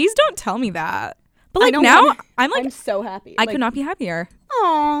like, please don't tell me that. But I like know, now, I'm like, I'm so happy. I could not be happier.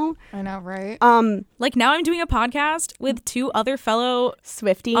 Oh, I know, right? Like now, I'm doing a podcast with two other fellow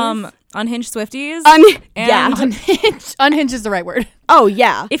Swifties. unhinged Swifties. Yeah. And Unhinged is the right word. Oh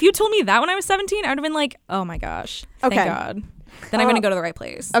yeah. if you told me that when I was 17, I would have been like, oh my gosh, thank Okay. God. Then I'm gonna go to the right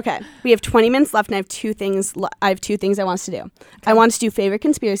place. Okay. We have 20 minutes left, and I have two things. I want to do. I want to do favorite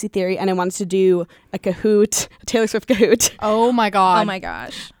conspiracy theory, and I want to do a Kahoot, a Taylor Swift Kahoot. Oh my God. Oh my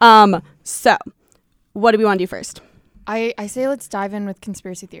gosh. So what do we want to do first? I say let's dive in with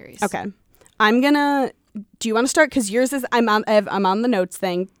conspiracy theories. Okay. Do you want to start? Because yours is, I'm on the notes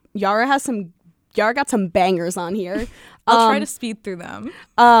thing. Yara got some bangers on here. I'll try to speed through them.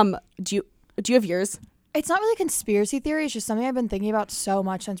 Do you have yours? It's not really conspiracy theory. It's just something I've been thinking about so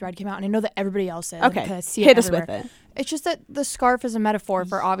much since Red came out, and I know that everybody else is. Okay, I see hit it us everywhere. with it. It's just that the scarf is a metaphor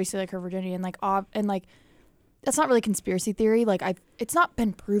for obviously like her virginity, and like that's not really conspiracy theory. Like it's not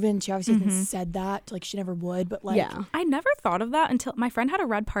been proven. She obviously hasn't said that. Like she never would. But like, Yeah. I never thought of that until my friend had a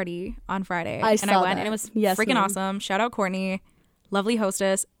red party on Friday. I and saw I went that. and it was Yes, freaking ma'am. awesome. Shout out Courtney. Lovely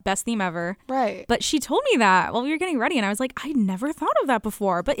hostess. Best theme ever. right? But she told me that while we were getting ready and I was like, I never thought of that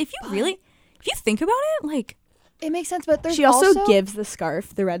before. But if you think about it, like, it makes sense. But there's She also gives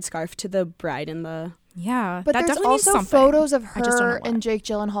the red scarf to the bride in the. yeah. But that there's definitely means also something. photos of I just don't know her what. and Jake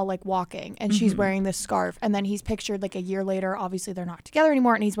Gyllenhaal like walking, and she's wearing this scarf, and then he's pictured like a year later. Obviously, they're not together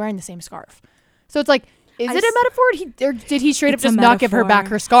anymore, and he's wearing the same scarf. So it's like, is it a metaphor? Or did he straight up It's a just not give her back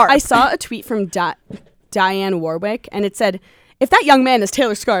metaphor. her scarf? I saw a tweet from Diane Warwick, and it said, "If that young man is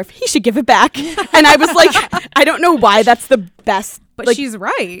Taylor's scarf, he should give it back." And I was like, I don't know why that's the best. But like, she's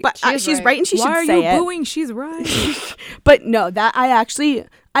right. But She is she's right. right, and she Why are should say you it. booing? She's right. But no, that I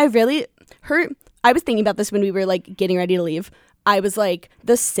was thinking about this when we were like getting ready to leave. I was like,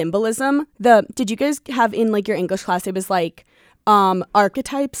 the symbolism, did you guys have in like your English class, it was like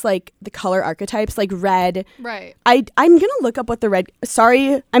archetypes, like the color archetypes, like red. right. I'm gonna look up what the red,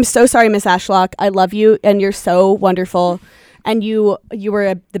 I'm so sorry, Miss Ashlock. I love you and you're so wonderful. And you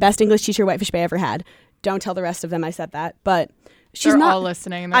were the best English teacher Whitefish Bay ever had. Don't tell the rest of them I said that, but she's They're not all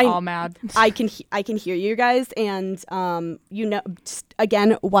listening, and they're all mad. I can hear you guys, and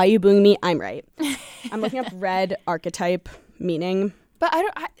again, why you booing me? I'm right. I'm looking up red archetype meaning. But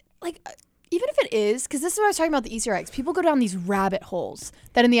even if it is, because this is what I was talking about, the Easter eggs. People go down these rabbit holes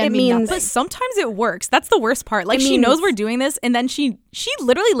that in the end It mean means- nothing. But sometimes it works. That's the worst part. Like, It she knows means- we're doing this, and then she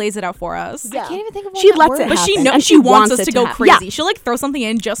literally lays it out for us. Yeah. I can't even think of one She that lets works. it But she happen, knows and she wants us it to go happen. crazy. Yeah. She'll like throw something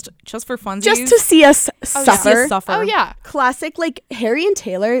in just for funsies. Just to see us suffer. suffer. Oh yeah. Classic, like Harry and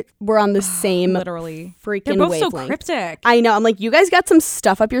Taylor were on the same Literally. freaking They're both wavelength. so cryptic. I know. I'm like, you guys got some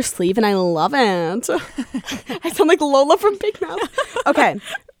stuff up your sleeve, and I love it. I sound like Lola from Big Mouth. Okay.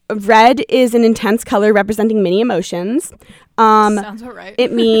 Red is an intense color representing many emotions. Sounds about right.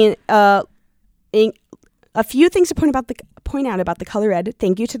 It means a few things to point out about the color red.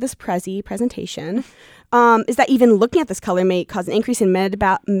 Thank you to this presentation. Is that even looking at this color may cause an increase in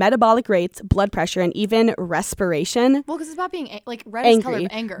metabolic rates, blood pressure, and even respiration. Well, because it's about being red is color Angry.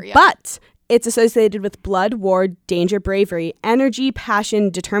 of anger. Yeah. But it's associated with blood, war, danger, bravery, energy,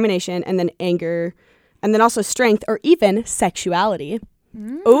 passion, determination, and then anger, and then also strength or even sexuality.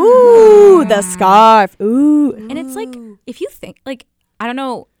 Ooh, the scarf. Ooh. And it's like, if you think, like, I don't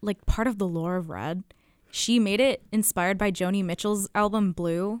know, like part of the lore of Red, she made it inspired by Joni Mitchell's album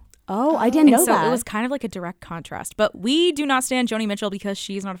Blue. Oh, I didn't know And so that. it was kind of like a direct contrast. But we do not stand Joni Mitchell because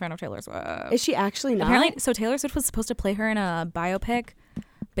she's not a fan of Taylor Swift. Is she actually not? Apparently, so Taylor Swift was supposed to play her in a biopic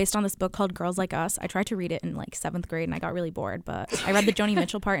based on this book called Girls Like Us. I tried to read it in like 7th grade and I got really bored, but I read the Joni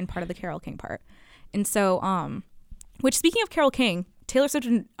Mitchell part and part of the Carole King part. And so, which speaking of Carole King, Taylor Swift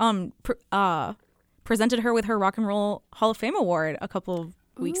presented her with her Rock and Roll Hall of Fame award a couple of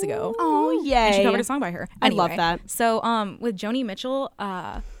weeks ago. Oh, yay. And she covered a song by her. I love Anyway, that. So, with Joni Mitchell,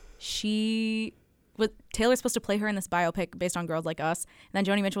 Taylor's supposed to play her in this biopic based on Girls Like Us. And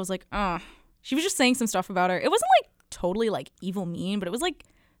then Joni Mitchell was like, she was just saying some stuff about her. It wasn't like totally like evil mean, but it was like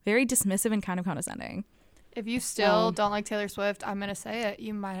very dismissive and kind of condescending. if you still don't like Taylor Swift, I'm gonna say it.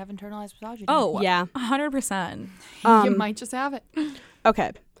 You might have internalized misogyny. Oh, Yeah. 100%. You might just have it.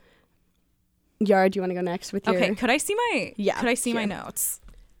 Okay. Yara, do you want to go next with your... Okay, could I see my here. notes?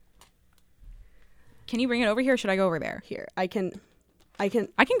 Can you bring it over here or should I go over there? Here, I can... I can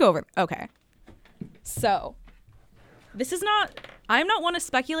go over. Okay. So, I'm not one to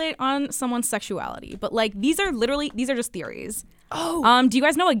speculate on someone's sexuality, but like these are just theories. Oh. Do you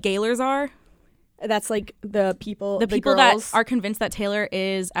guys know what gaylers are? That's like the people... The people that girls. are convinced that Taylor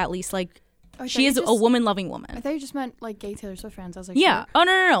is at least like I she thought is you a just- woman-loving I woman. thought you just meant like gay Taylor Swift fans. I was like, Yeah. sure. Oh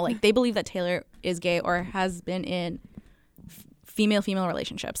no. Like they believe that Taylor is gay or has been in female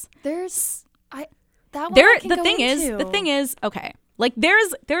relationships. There's that one. There I can the go thing into. is okay. Like there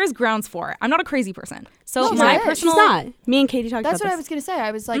is grounds for it. I'm not a crazy person. So No, my she's personal She's not. Me and Katie talked That's about what I this. was gonna say.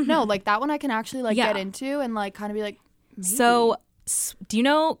 I was like, no, like that one I can actually like Yeah. get into and like kind of be like, maybe. So do you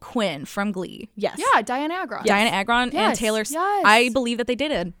know Quinn from Glee? Yes. yeah, Diana Agron. Diana Agron and Yes, Taylor. yes. I believe that they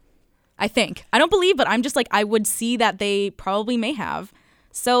did. I think. I don't believe, but I'm just like, I would see that they probably may have.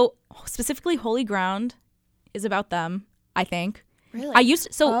 So specifically Holy Ground is about them, I think. Really? I used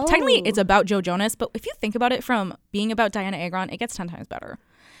to, so technically Oh. it's about Joe Jonas, but if you think about it from being about Diana Agron, it gets 10 times better.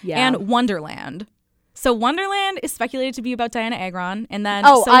 Yeah. And Wonderland. So Wonderland is speculated to be about Diana Agron, and then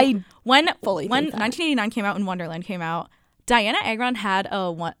when fully when think that. 1989 came out and Wonderland came out, Diana Agron had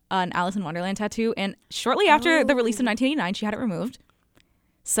an Alice in Wonderland tattoo, and shortly after the release of 1989, she had it removed.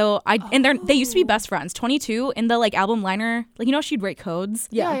 So they used to be best friends. 22 in the like album liner, like she'd write codes,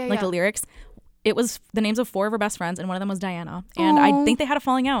 Yeah. the lyrics. It was the names of 4 of her best friends, and one of them was Diana. And I think they had a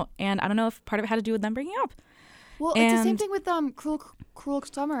falling out, and I don't know if part of it had to do with them breaking up. Well, it's the same And- thing with Cruel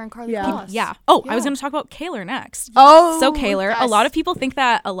Summer and Carly Yeah. Kloss. Yeah. Oh, I was Yeah. going to talk about Kaylor next. Oh, So Kaylor, a yes. lot of people think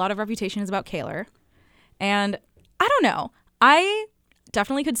that a lot of Reputation is about Kaylor. And I don't know. I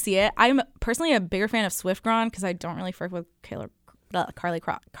definitely could see it. I'm personally a bigger fan of Swiftgron because I don't really fuck with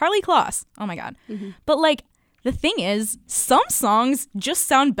Carly Kloss. Oh my God. But like, the thing is, some songs just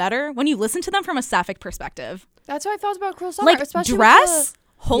sound better when you listen to them from a sapphic perspective. That's what I thought about Cruel Summer. Like especially Dress,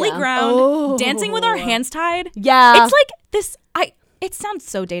 Holy Yeah. Ground, Oh. Dancing with Our Hands Tied. Yeah. It's like this. It sounds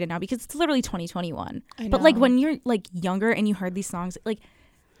so dated now because it's literally 2021. I But like know. when you're like younger and you heard these songs, like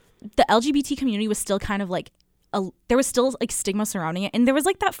the LGBT community was still kind of like there was still like stigma surrounding it, and there was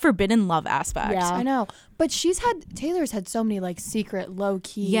like that forbidden love aspect. Yeah. I know. But Taylor's had so many like secret, low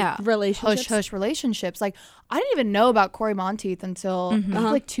key, Yeah. relationships. hush relationships. Like I didn't even know about Corey Monteith until I think,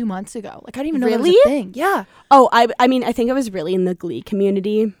 like 2 months ago. Like I didn't even know that was Really? a thing. Yeah. Oh, I mean, I think I was really in the Glee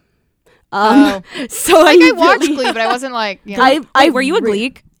community. Oh. So Like I I watched really, Glee, but I wasn't like, you know. Wait, were you a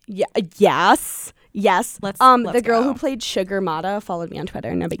Gleek? Yeah. Yes. Let's the girl go. who played Sugar Mata followed me on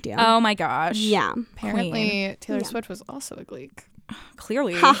Twitter. No big deal. Oh my gosh. Yeah. apparently Taylor Swift was also a Gleek.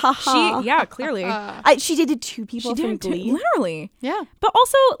 Clearly. Ha, ha, ha. Clearly. She dated 2 people She from did Glee. literally. Yeah. But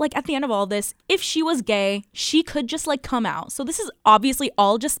also, like, at the end of all this, if she was gay, she could just, like, come out. So this is obviously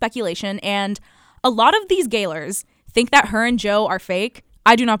all just speculation. And a lot of these gaylers think that her and Joe are fake.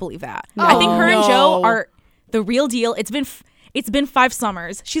 I do not believe that. I think her and Joe are the real deal. It's been 5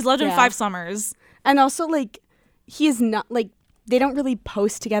 summers. She's lived in Yeah. 5 summers. And also, like, he is not, like, they don't really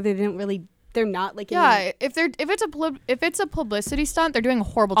post together. They're not, like, Yeah, if it's a publicity stunt, they're doing a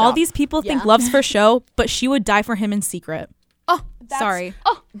horrible job. All these people think Yeah. love's for show, but she would die for him in secret. Oh, Sorry.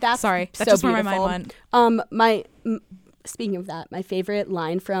 that's Sorry. That's so just where my beautiful. mind went. Speaking of that, my favorite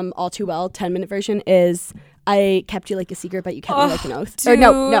line from All Too Well 10-minute version is, I kept you like a secret, but you kept me like an oath. Or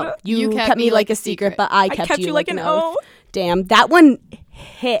no, you kept me like a secret, but I kept you like an oath. Damn, that one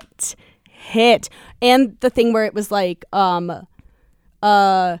hit. And the thing where it was like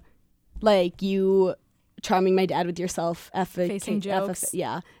you charming my dad with yourself, Facing jokes.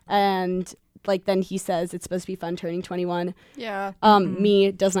 yeah. And like then he says it's supposed to be fun turning 21. yeah.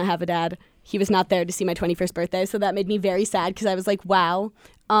 Me does not have a dad. He was not there to see my 21st birthday, so that made me very sad because I was like, wow.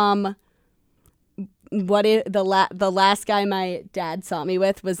 What if the last guy my dad saw me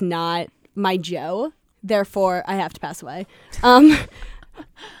with was not my Joe, therefore I have to pass away.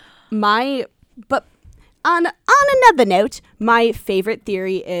 But on another note, my favorite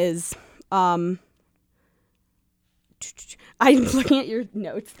theory is I'm looking at your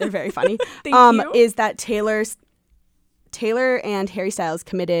notes, they're very funny. Thank you. Is that Taylor and Harry Styles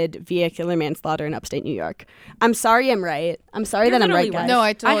committed vehicular manslaughter in upstate New York. I'm sorry I'm right. I'm sorry You're that I'm literally right, guys. No,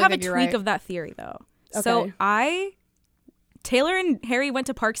 I totally have a think you're tweak right. of that theory though. Okay. So Taylor and Harry went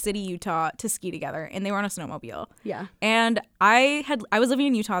to Park City, Utah to ski together, and they were on a snowmobile. Yeah. And I was living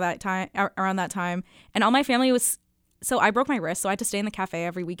in Utah around that time, and all my family was, so I broke my wrist, so I had to stay in the cafe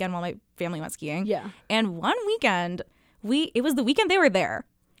every weekend while my family went skiing. Yeah. And one weekend, it was the weekend they were there.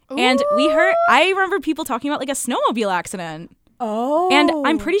 And I remember people talking about like a snowmobile accident. Oh. And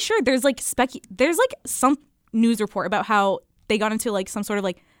I'm pretty sure there's like some news report about how they got into like some sort of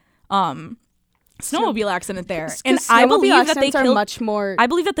like snowmobile accident there. And I believe that they are killed much more. I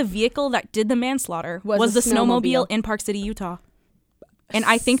believe that the vehicle that did the manslaughter was a the snowmobile snowmobile. in Park City, Utah. And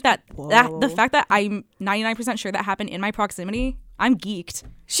I think that the fact that I'm 99% sure that happened in my proximity, I'm geeked.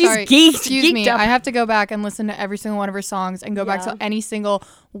 She's Sorry, geeked. Excuse me. geeked up. I have to go back and listen to every single one of her songs and go back Yeah. to any single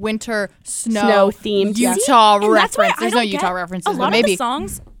winter Snow themed, yeah. Utah And that's why reference. I There's no don't Utah get references, A but lot of maybe. the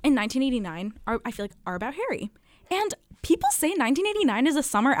songs in 1989 I feel like are about Harry. And people say 1989 is a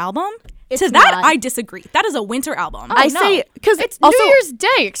summer album. It's To that, not. I disagree. That is a winter album. I no. say because It's also New Year's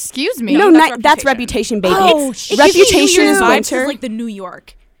Day. Excuse me. no, that's that's Reputation. Reputation, baby. Oh, It's- shit. It gives me Reputation New Year's is vibes winter. as, like the New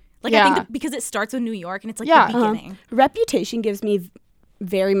York. Like I Yeah. think because it starts with New York and it's like Yeah. the beginning. Reputation gives me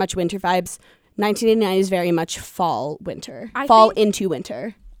very much winter vibes. 1989 is very much fall, winter, I fall think- into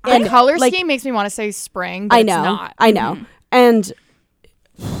winter. The color like, scheme makes me want to say spring, but I it's know, not. I know, and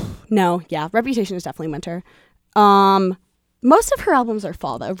no, yeah, Reputation is definitely winter. Most of her albums are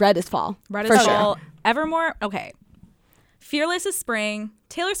fall though. Red is fall. Red for is sure. Fall. Evermore. Okay. Fearless is spring.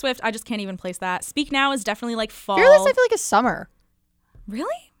 Taylor Swift, I just can't even place that. Speak Now is definitely like fall. Fearless, I feel like is summer.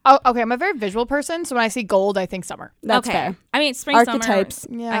 Really? Oh, okay. I'm a very visual person, so when I see gold, I think summer. That's okay. fair. I mean, spring, Archetypes.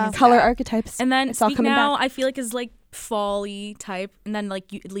 summer. Yeah. I can see Color that. archetypes. And then it's all Speak coming Now, back. I feel like is like fall-y type. And then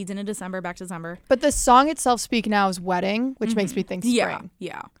like it leads into December, back to December. But the song itself, Speak Now, is wedding, which makes me think spring.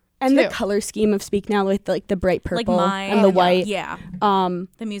 Yeah. And the too. color scheme of Speak Now with like the bright Like purple mine. and the white. Yeah. The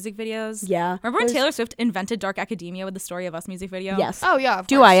music videos. Yeah. Remember when There's- Taylor Swift invented Dark Academia with the Story of Us music video? Yes. Oh, yeah. Of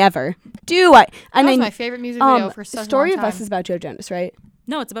Do course. I ever? Do I? That And was I my favorite music video for such Story a long of time. Us is about Joe Jonas, right?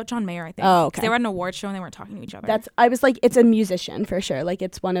 No, it's about John Mayer, I think. Oh, 'Cause okay. They were at an award show and they weren't talking to each other. I was like, it's a musician for sure. Like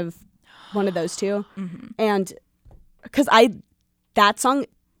it's one of those two. And because that song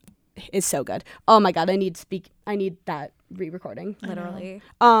is so good. Oh my God, I need that re-recording. literally.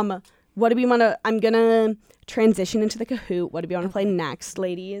 What do we want to? I'm gonna transition into the Kahoot. What do we want to play next,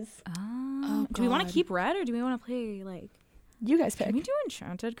 ladies? Do we want to God. keep Red or do we want to play like? You guys pick. Can we do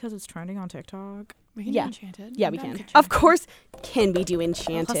Enchanted because it's trending on TikTok? We can Yeah. do Enchanted. Yeah, I'm we down can. with Of Enchanted. course, can we do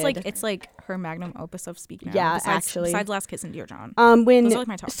Enchanted? Plus, like it's like her magnum opus of Speak Now. Yeah, besides, actually. Besides Last Kiss and Dear John. When Those are, like,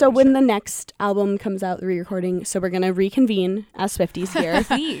 my top so three, when sure. the next album comes out, the re-recording. So we're gonna reconvene as Swifties here.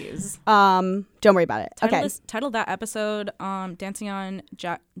 Please. Don't worry about it. Okay. Title that episode Dancing on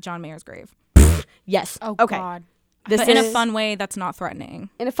John Mayer's Grave. Yes. Oh, okay. God. This But in a is fun way that's not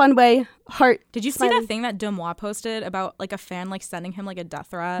threatening. in a fun way. Heart. Did you see Smiley. that thing that Demois posted about like a fan like sending him like a death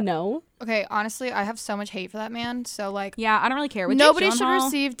threat? No. Okay, honestly, I have so much hate for that man. So, like, Yeah, I don't really care. With nobody Jake should Gyllenhaal-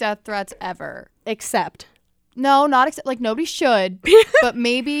 receive death threats ever. Except. No, not except, like, nobody should. But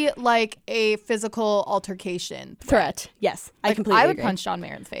maybe, like, a physical altercation Threat. Yes. I Like, completely I would agree. punch John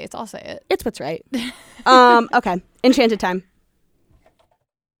Mayer in the face. I'll say it. It's what's right. Okay. Enchanted time.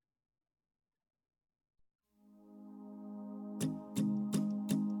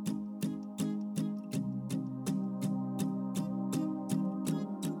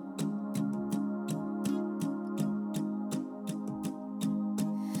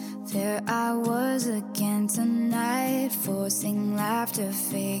 There I was again tonight, forcing laughter,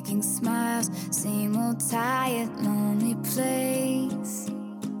 faking smiles. Same old tired, lonely place.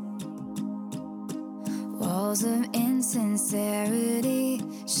 Walls of insincerity,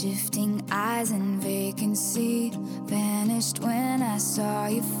 shifting eyes and vacancy. Vanished when I saw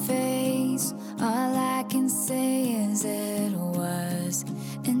your face. All I can say is it was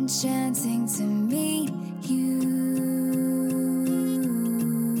enchanting to meet you.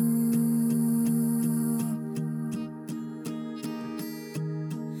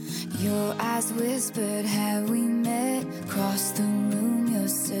 Your eyes whispered, have we met? Across the room, your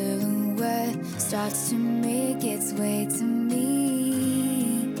silhouette starts to make its way to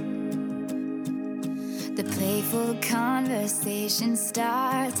me. The playful conversation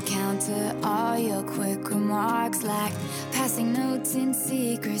starts, counter all your quick remarks like passing notes in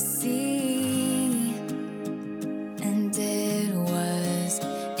secrecy. And it was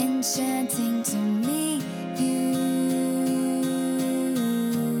enchanting to meet you.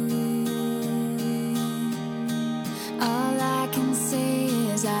 All I can say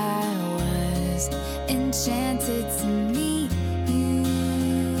is I was enchanted to meet you.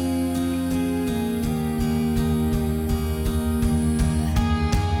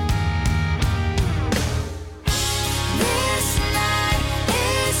 This night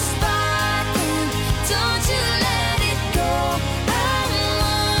is sparkling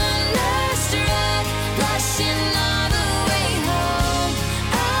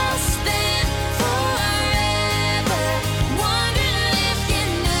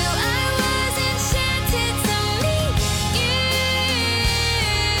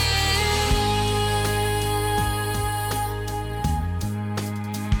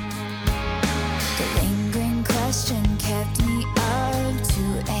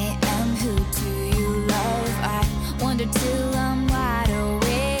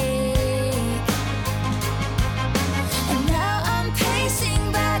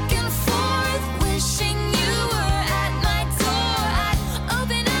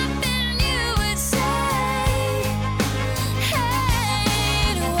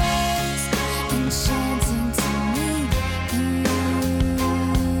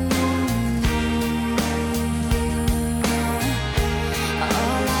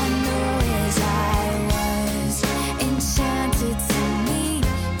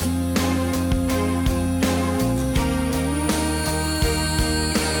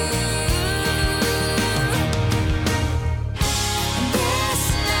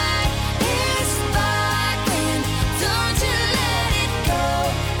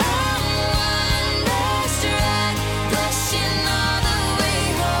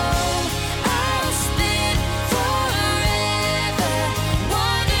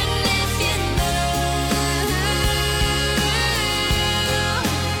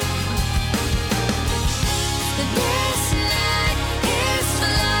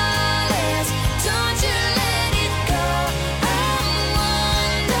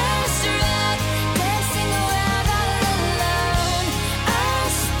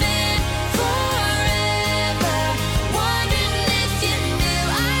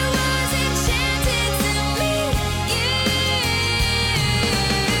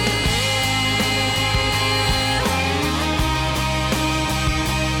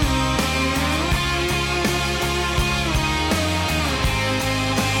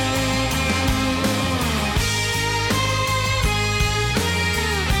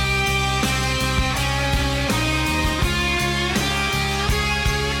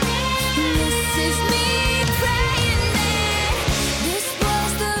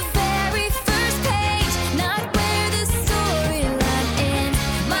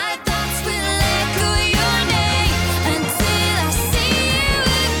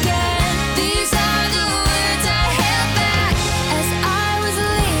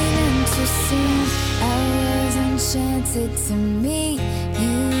to meet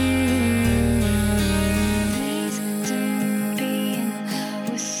you. Please don't be in love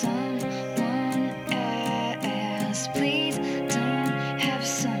with someone else. Please don't have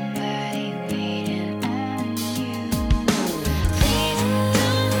somebody waiting on you. Please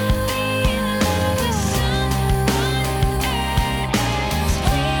don't be in love with someone else.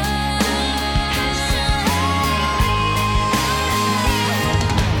 Please don't have somebody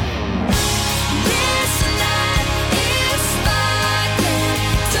This night is sparkling,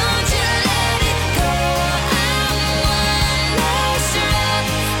 don't you let it go. I'm wonderstruck,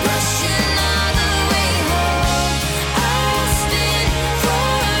 rushing all the way home. I'll spin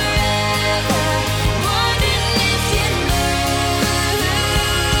forever, wondering if you know.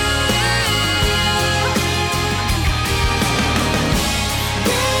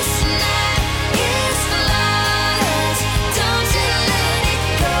 This night is flawless, don't you let it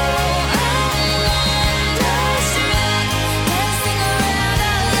go. I'm wonderstruck, dancing around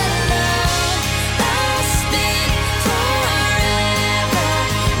our little love. I'll spin forever,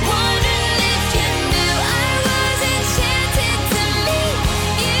 wondering if you knew I was enchanted to meet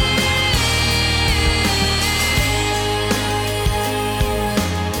you.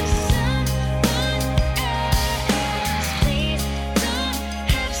 Please don't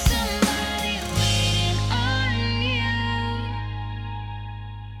have somebody waiting on you.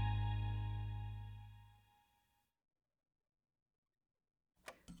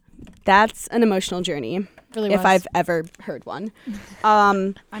 That's an emotional journey, Really if was. I've ever heard one.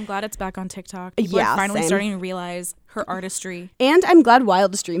 I'm glad it's back on TikTok. People Yeah, are finally same. starting to realize her artistry. And I'm glad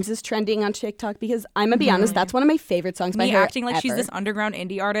Wildest Dreams is trending on TikTok because I'm gonna be honest, that's one of my favorite songs by Me her acting like she's ever. this underground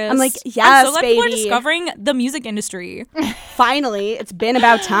indie artist. I'm like, I'm yes, so glad people are baby. discovering the music industry. Finally, it's been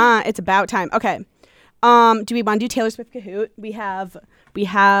about time. It's about time. Okay. Do we want to do Taylor Swift Kahoot? We have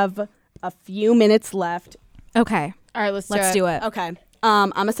a few minutes left. Okay, All right, let's do it. Okay.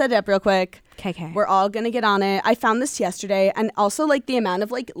 I'm gonna set it up real quick. KK. We're all gonna get on it. I found this yesterday, and also like the amount of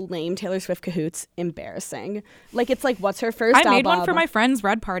like lame Taylor Swift Kahoots, embarrassing. Like it's like, what's her first I made one album? for my friend's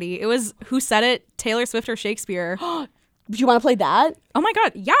red party. It was Who Said It, Taylor Swift or Shakespeare. Do you want to play that? Oh my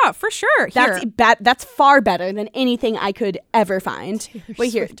god, yeah, for sure. That's Here. that's far better than anything I could ever find.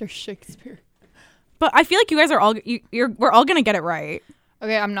 Wait here. Or Shakespeare. But I feel like you guys are all we're all gonna get it right.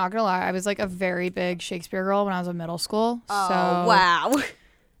 Okay, I'm not gonna lie. I was like a very big Shakespeare girl when I was in middle school. Oh so wow.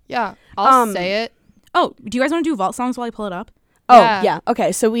 yeah, I'll say it. Oh, do you guys want to do vault songs while I pull it up? Oh Yeah. yeah.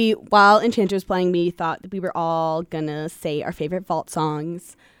 Okay. So while Enchanter was playing, we thought that we were all gonna say our favorite vault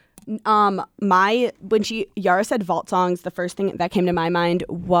songs. Yara said vault songs, the first thing that came to my mind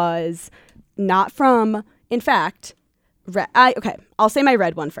was not from. In fact, I'll say my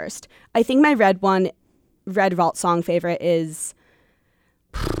red one first. I think my red vault song favorite is.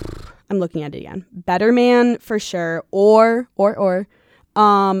 I'm looking at it again. Better Man for sure, or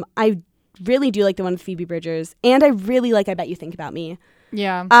I really do like the one with Phoebe Bridgers, and I really like I Bet You Think About Me.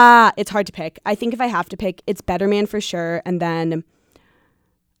 Yeah. It's hard to pick. I think if I have to pick, it's Better Man for sure, and then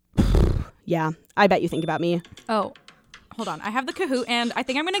yeah, I Bet You Think About Me. Oh, hold on. I have the Kahoot, and I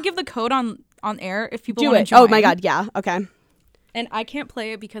think I'm gonna give the code on air if people Do want to it. join. Oh my god, yeah. Okay. And I can't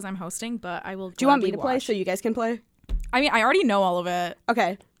play it because I'm hosting, but I will. Do you want me gladly to play watch. so you guys can play? I mean, I already know all of it.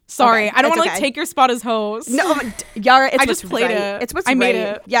 Okay. Sorry, Okay, I don't it's want to okay. take your spot as host. No, Yara, it's I what's just played right. it. It's what's I right. made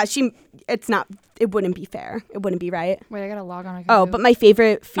it. Yeah, it's not. It wouldn't be fair. It wouldn't be right. Wait, I gotta log on. Oh, but my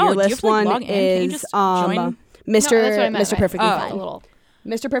favorite Oh, do you have fearless to, like, one log in? Can you is just join? Mr. Perfectly A Fine. little.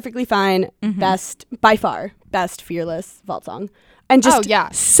 Mr. Perfectly Fine, best by far, best fearless vault song, and just yeah.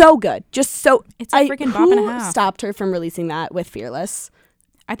 so good, just so. It's a freaking bop and a half. Stopped her from releasing that with Fearless?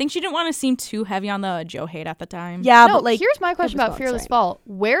 I think she didn't want to seem too heavy on the Joe hate at the time. Yeah, No, but like, here's my question was about Vault's Fearless right. Vault.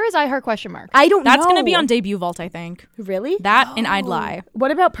 Where is I Heart question mark? I don't know. That's gonna be on debut vault, I think. Really? That and I'd Lie What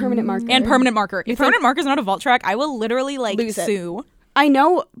about Permanent Marker? and Permanent Marker. You If think- Permanent Marker is not a vault track, I will literally like Lose it. sue. I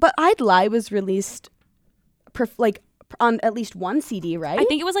know, but I'd Lie was released, on at least one CD, right? I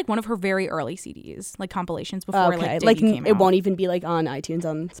think it was like one of her very early CDs, like compilations before Okay, like debut came it out. won't even be like on iTunes,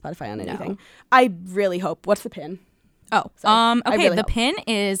 on Spotify, on anything. I really hope. What's the pin? Oh, Sorry. I okay. really The hope. pin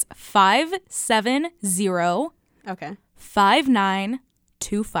is 570 Okay.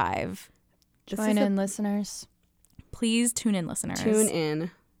 5925. This Join is in, listeners. Please tune in, listeners. Tune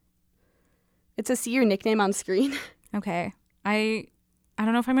in. It's a see your nickname on screen. Okay. I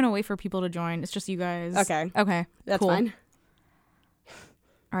don't know if I'm gonna wait for people to join. It's just you guys. Okay. Okay. That's cool. fine.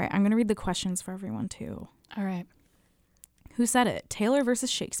 All right. I'm gonna read the questions for everyone too. All right. Who said it? Taylor versus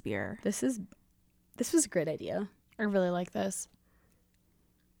Shakespeare. This was a great idea. I really like this.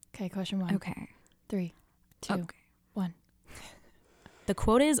 Okay, question 1. Okay. 3, 2, Okay. 1. The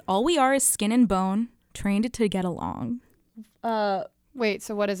quote is, "All we are is skin and bone, trained to get along." Wait,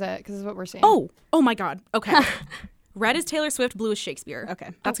 so what is it? Because this is what we're saying. Oh my God. Okay. Red is Taylor Swift, blue is Shakespeare. Okay.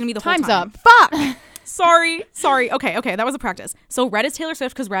 That's going to be the whole Time's time. up. Fuck. Sorry. Okay, that was a practice. So red is Taylor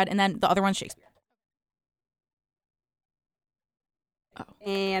Swift because red, and then the other one's Shakespeare.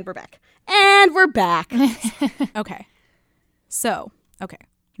 And we're back. And we're back. Okay. So,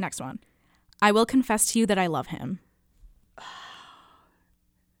 next one. I will confess to you that I love him.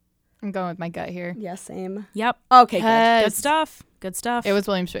 I'm going with my gut here. Yeah, same. Yep. Okay, good. Yes. Good stuff. It was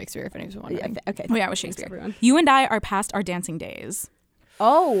William Shakespeare, if anyone's Yeah, wondering. okay. Oh yeah, it was Thanks, Shakespeare. everyone. You and I are past our dancing days.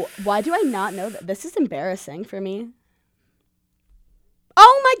 Oh, why do I not know that? This is embarrassing for me.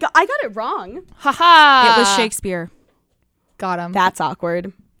 Oh my God, I got it wrong. Haha. It was Shakespeare. Got him. That's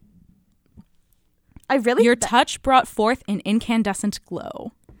awkward. I really. Your touch brought forth an incandescent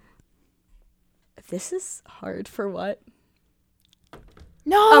glow. This is hard for what?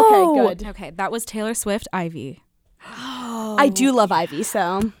 No. Okay, good. Okay, that was Taylor Swift, Ivy. I do love Ivy,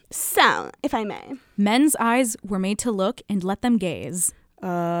 so if I may. Men's eyes were made to look and let them gaze.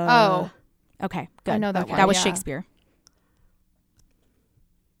 Oh. Okay, good. I know that one, That was yeah. Shakespeare.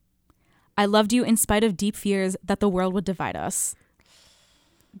 I loved you in spite of deep fears that the world would divide us.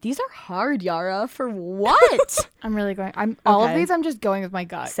 These are hard, Yara. For what? I'm really going. All of Okay. these, I'm just going with my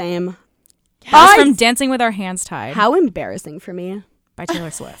gut. Same. That was from Dancing with Our Hands Tied How embarrassing for me. by Taylor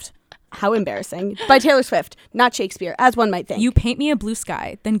Swift. How embarrassing. By Taylor Swift, not Shakespeare, as one might think. You paint me a blue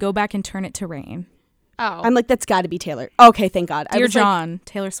sky, then go back and turn it to rain. Oh. I'm like, that's got to be Taylor. Okay, thank God. I Dear was like- John,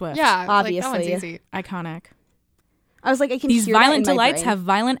 Taylor Swift. yeah. obviously. Like, that one's easy. Iconic. I was like, I can These hear that violent in my delights brain. have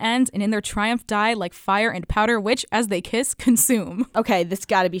violent ends, and in their triumph die like fire and powder, which, as they kiss, consume. Okay, this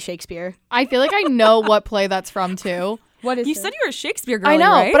got to be Shakespeare. I feel like I know what play that's from, too. What is You it? said you were a Shakespeare girl, I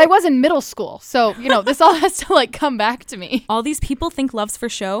know, right? but I was in middle school. So, this all has to, come back to me. All these people think love's for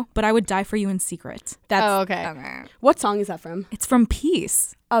show, but I would die for you in secret. That's Oh, okay. What song is that from? It's from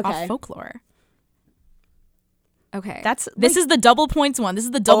Peace. Okay. Off Folklore. Okay. That's This is the double points one. This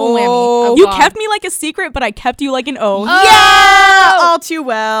is the double Oh, whammy. You God. kept me like a secret, but I kept you like an oath. Yeah, all too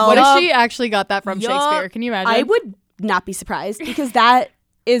well. What if she actually got that from Yup. Shakespeare? Can you imagine? I would not be surprised because that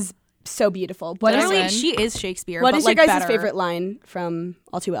is so beautiful. What is Literally, Listen. she is Shakespeare. What but is your like guys' better. favorite line from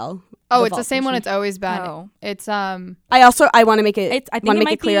All Too Well? Oh, The it's the vault same one version? it's always been. Oh. It's I want to make it. I think want it to make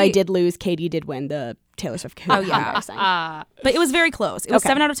might it clear be- I did lose. Katie did win the Taylor Swift. Oh, yeah. Embarrassing. But it was very close. It was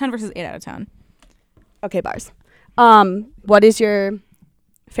Okay. 7 out of 10 versus 8 out of 10. Okay, bars. What is your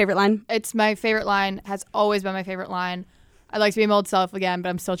favorite line? it's my favorite line, has always been my favorite line. I'd like to be my old self again, but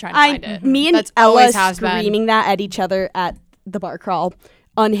I'm still trying to find it. Me and That's Ella always has been. screaming that at each other at the bar crawl.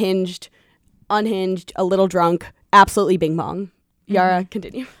 Unhinged, a little drunk, absolutely bing bong. Yara,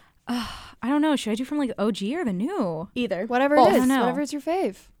 continue. I don't know. Should I do from like the OG or the new? Either. Whatever Both. it I is. don't know. Whatever is your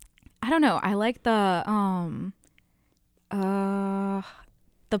fave. I don't know. I like the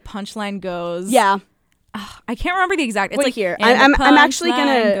punchline goes. Yeah. I can't remember the exact. It's Wait like here. and the I'm actually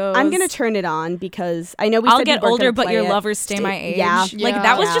punchline I'm goes, gonna turn it on because I know we I'll said get we weren't older, gonna but play your it. lovers stay my age. Yeah. Like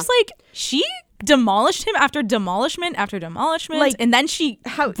that was Yeah. just like she demolished him after demolishment after demolishment, Like, and then she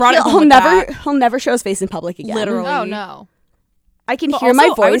How brought it home he'll with never that. he'll never show his face in public again. Literally. Oh, no. I can But hear my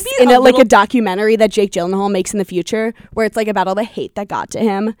also, I would voice be in a like a little- documentary that Jake Gyllenhaal makes in the future, where it's like about all the hate that got to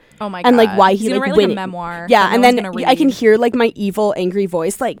him. Oh my god! And like why He's he gonna like write winning. like a memoir. Yeah, that and no one's then gonna I can read. hear like my evil, angry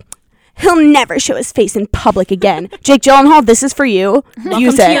voice, like he'll never show his face in public again. Jake Gyllenhaal, this is for you. Use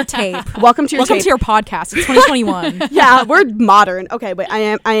Welcome to your it. tape. Welcome to your Welcome tape. to your podcast. It's 2021. Yeah, we're modern. Okay, but I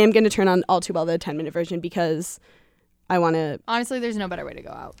am going to turn on All Too Well the 10-minute version because I want to. Honestly, there's no better way to go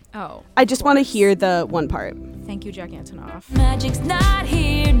out. Oh, I just want to hear the one part. thank you, Jack Antonoff. Magic's not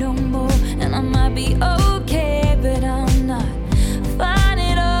here no more, and I might be okay, but I'm not fine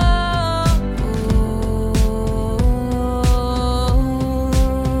at all.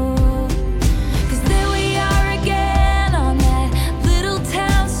 'Cause there we are again on that little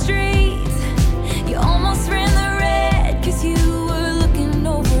town street. You almost ran the red 'cause you were looking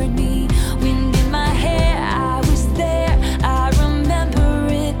over at me. Wind in my hair, I was there. I remember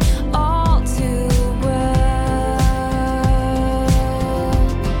it all too well.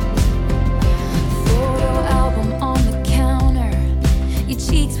 Photo album on the counter. Your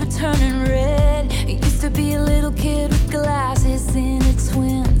cheeks were turning red. You used to be a little kid with glasses in a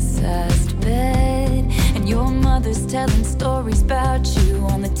twin-sized bed. And your mother's telling stories about you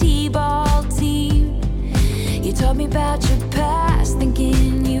on the t-ball team. You told me about your past,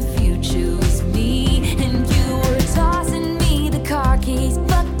 thinking your future was me. And you were tossing me the car keys,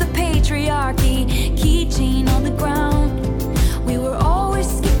 fuck the patriarchy, keychain on the ground. We were always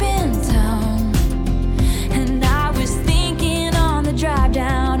skipping town. And I was thinking on the drive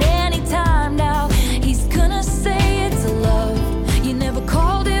down anytime now, he's gonna say it's love.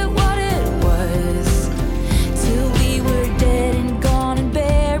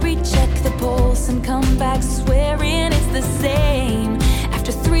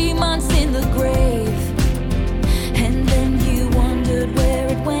 months in the grave. And then you wondered where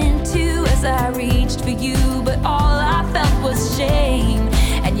it went to as I reached for you, but all I felt was shame.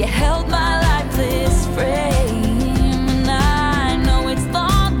 And you held my lifeless frame. And I know it's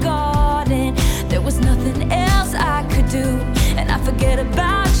long gone, and there was nothing else I could do. And I forget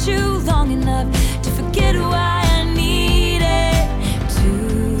about you long enough to forget why I needed to.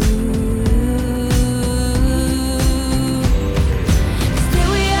 Here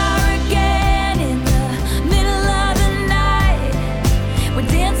we are again in the middle of the night.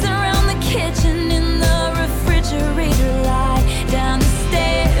 We're dancing around the kitchen in the refrigerator light. Down the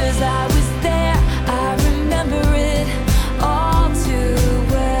stairs, I was there. I remember it all too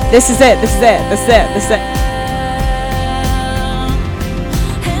well. This is it. This is it. This is it. This is it.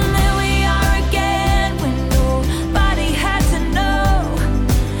 And there we are again when nobody had to know.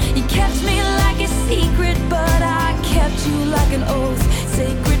 You kept me like a secret, but I kept you like an oath.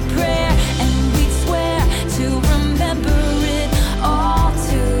 Sacred prayer, and we'd swear to remember it all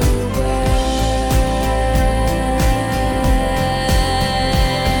too well.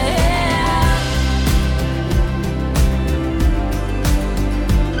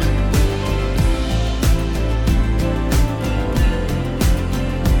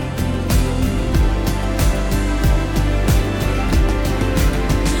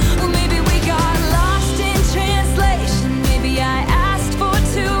 Well, maybe we got lost in translation. Maybe I asked for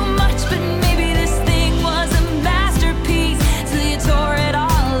too much, but maybe this thing was a masterpiece till you tore it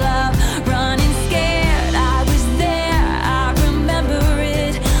all up. Running scared, I was there. I remember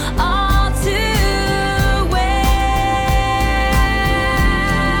it all too well.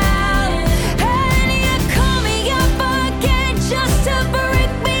 And you call me up again just to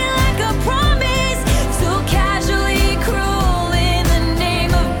break me like a promise. So casually cruel in the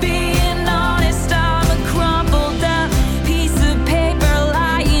name of being honest. I'm a crumpled up piece of paper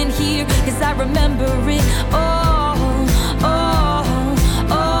lying here, 'cause I remember it all.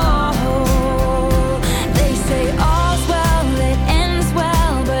 They say all's well that ends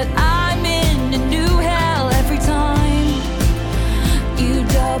well, but I'm in a new hell every time you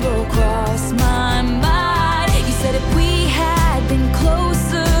double cross my mind. You said if we had been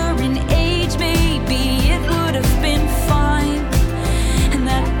closer in age, maybe it would have been fine. And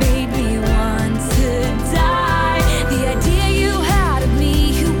that made me want to die. The idea you had of me,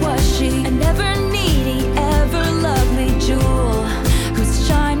 who was she? A never needy, ever lovely jewel whose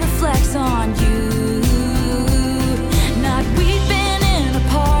shine reflects on you. Not weeping in a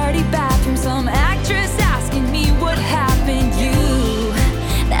party bathroom, some actress asking me what happened. You,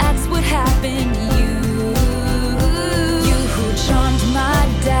 that's what happened. You who charmed my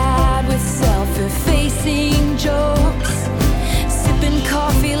dad with self-effacing jokes, sipping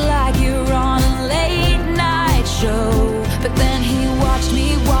coffee like you're on a late night show. But then he watched me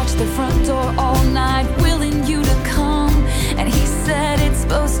watch the front door all night, willing you to come. And he said it's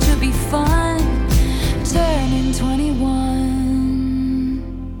supposed to be fun, turning 21.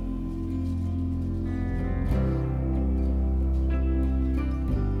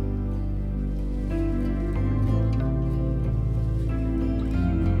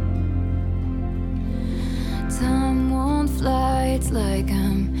 Time won't fly, it's like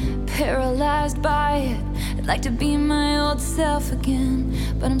I'm paralyzed by it. I'd like to be my old self again,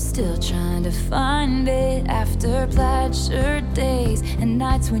 but I'm still trying to find it. After plaid shirt days and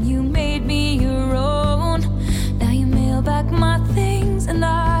nights when you made me your own, now you mail back my things and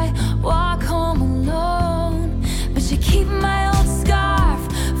I walk home alone. But you keep my old scarf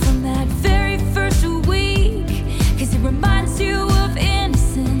from that very first week, 'cause it reminds you of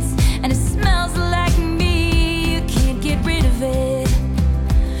innocence and it smells like me. You can't get rid of it,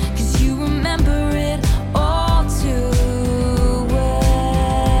 'cause you remember it all too well.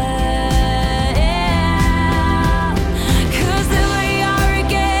 'Cause there we are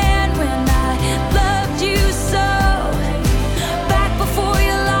again when I loved you so. Back before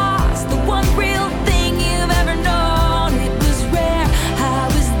you lost the one real thing you've ever known. It was rare, I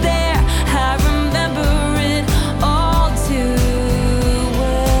was there, I remember it all too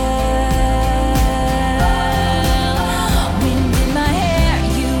well. Wind in my hair,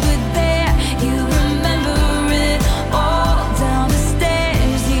 you were there, you remember it all. Down the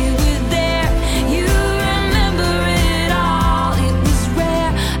stairs, you were there, you remember it all. It was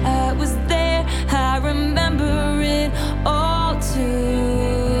rare, I was there, I remember it all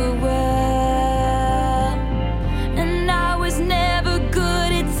too well. And I was never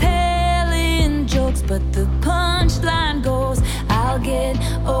good at telling jokes, but the punchline goes, I'll get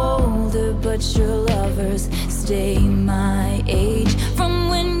older, but your lovers stay my age. From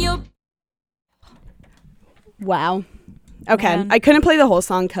when you're Wow. Okay. Man. I couldn't play the whole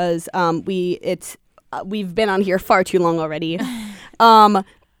song because we've been on here far too long already.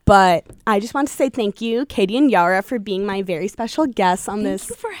 But I just want to say thank you, Katie and Yara, for being my very special guests on Thank this.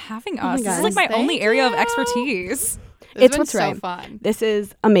 you for having my us. This is God. like my Thank only area of you. expertise. It's what's so right. fun. This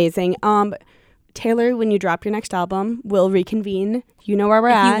is amazing. Taylor, when you drop your next album, we'll reconvene. You know where we're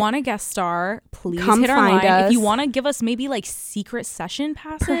If at. you want to guest star, please Come hit our find line. us. If you want to give us maybe like secret session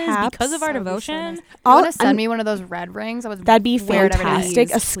passes Perhaps. because of our That would be so devotion, nice. You I'll- want to send I'm- me one of those red rings? That'd be wear it every day. fantastic.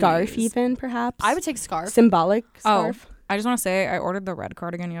 A Please, scarf, please. even perhaps. I would take scarf. Symbolic scarf. I just want to say I ordered the red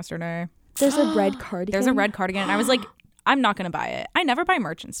cardigan yesterday. There's a red cardigan. There's a red cardigan. And I was like, I'm not going to buy it. I never buy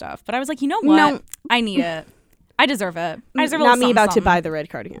merch and stuff. But I was like, you know what? No. I need it. I deserve it. I deserve a Not little me about to something. buy the red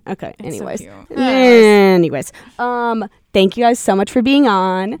cardigan. Okay. It's so Anyways. cute. Anyways. Thank you guys so much for being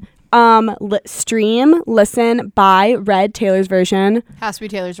on. Stream, listen, buy Red Taylor's version. Has to be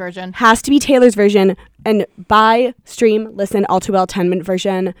Taylor's version. Has to be Taylor's version. And buy, stream, listen, All Too Well 10-minute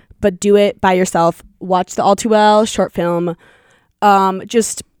version. But do it by yourself. Watch the All Too Well short film.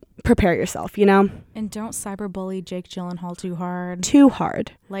 Just prepare yourself, you know? And don't cyberbully Jake Gyllenhaal too hard. Too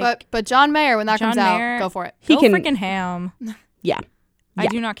hard. Like, But John Mayer, when that John comes out, Mayer- go for it. He go can- freaking ham. Yeah. I Yeah.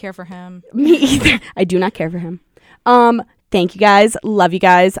 do not care for him. Me either. I do not care for him. Thank you guys. Love you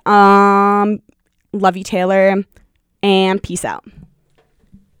guys. Love you, Taylor. And peace out.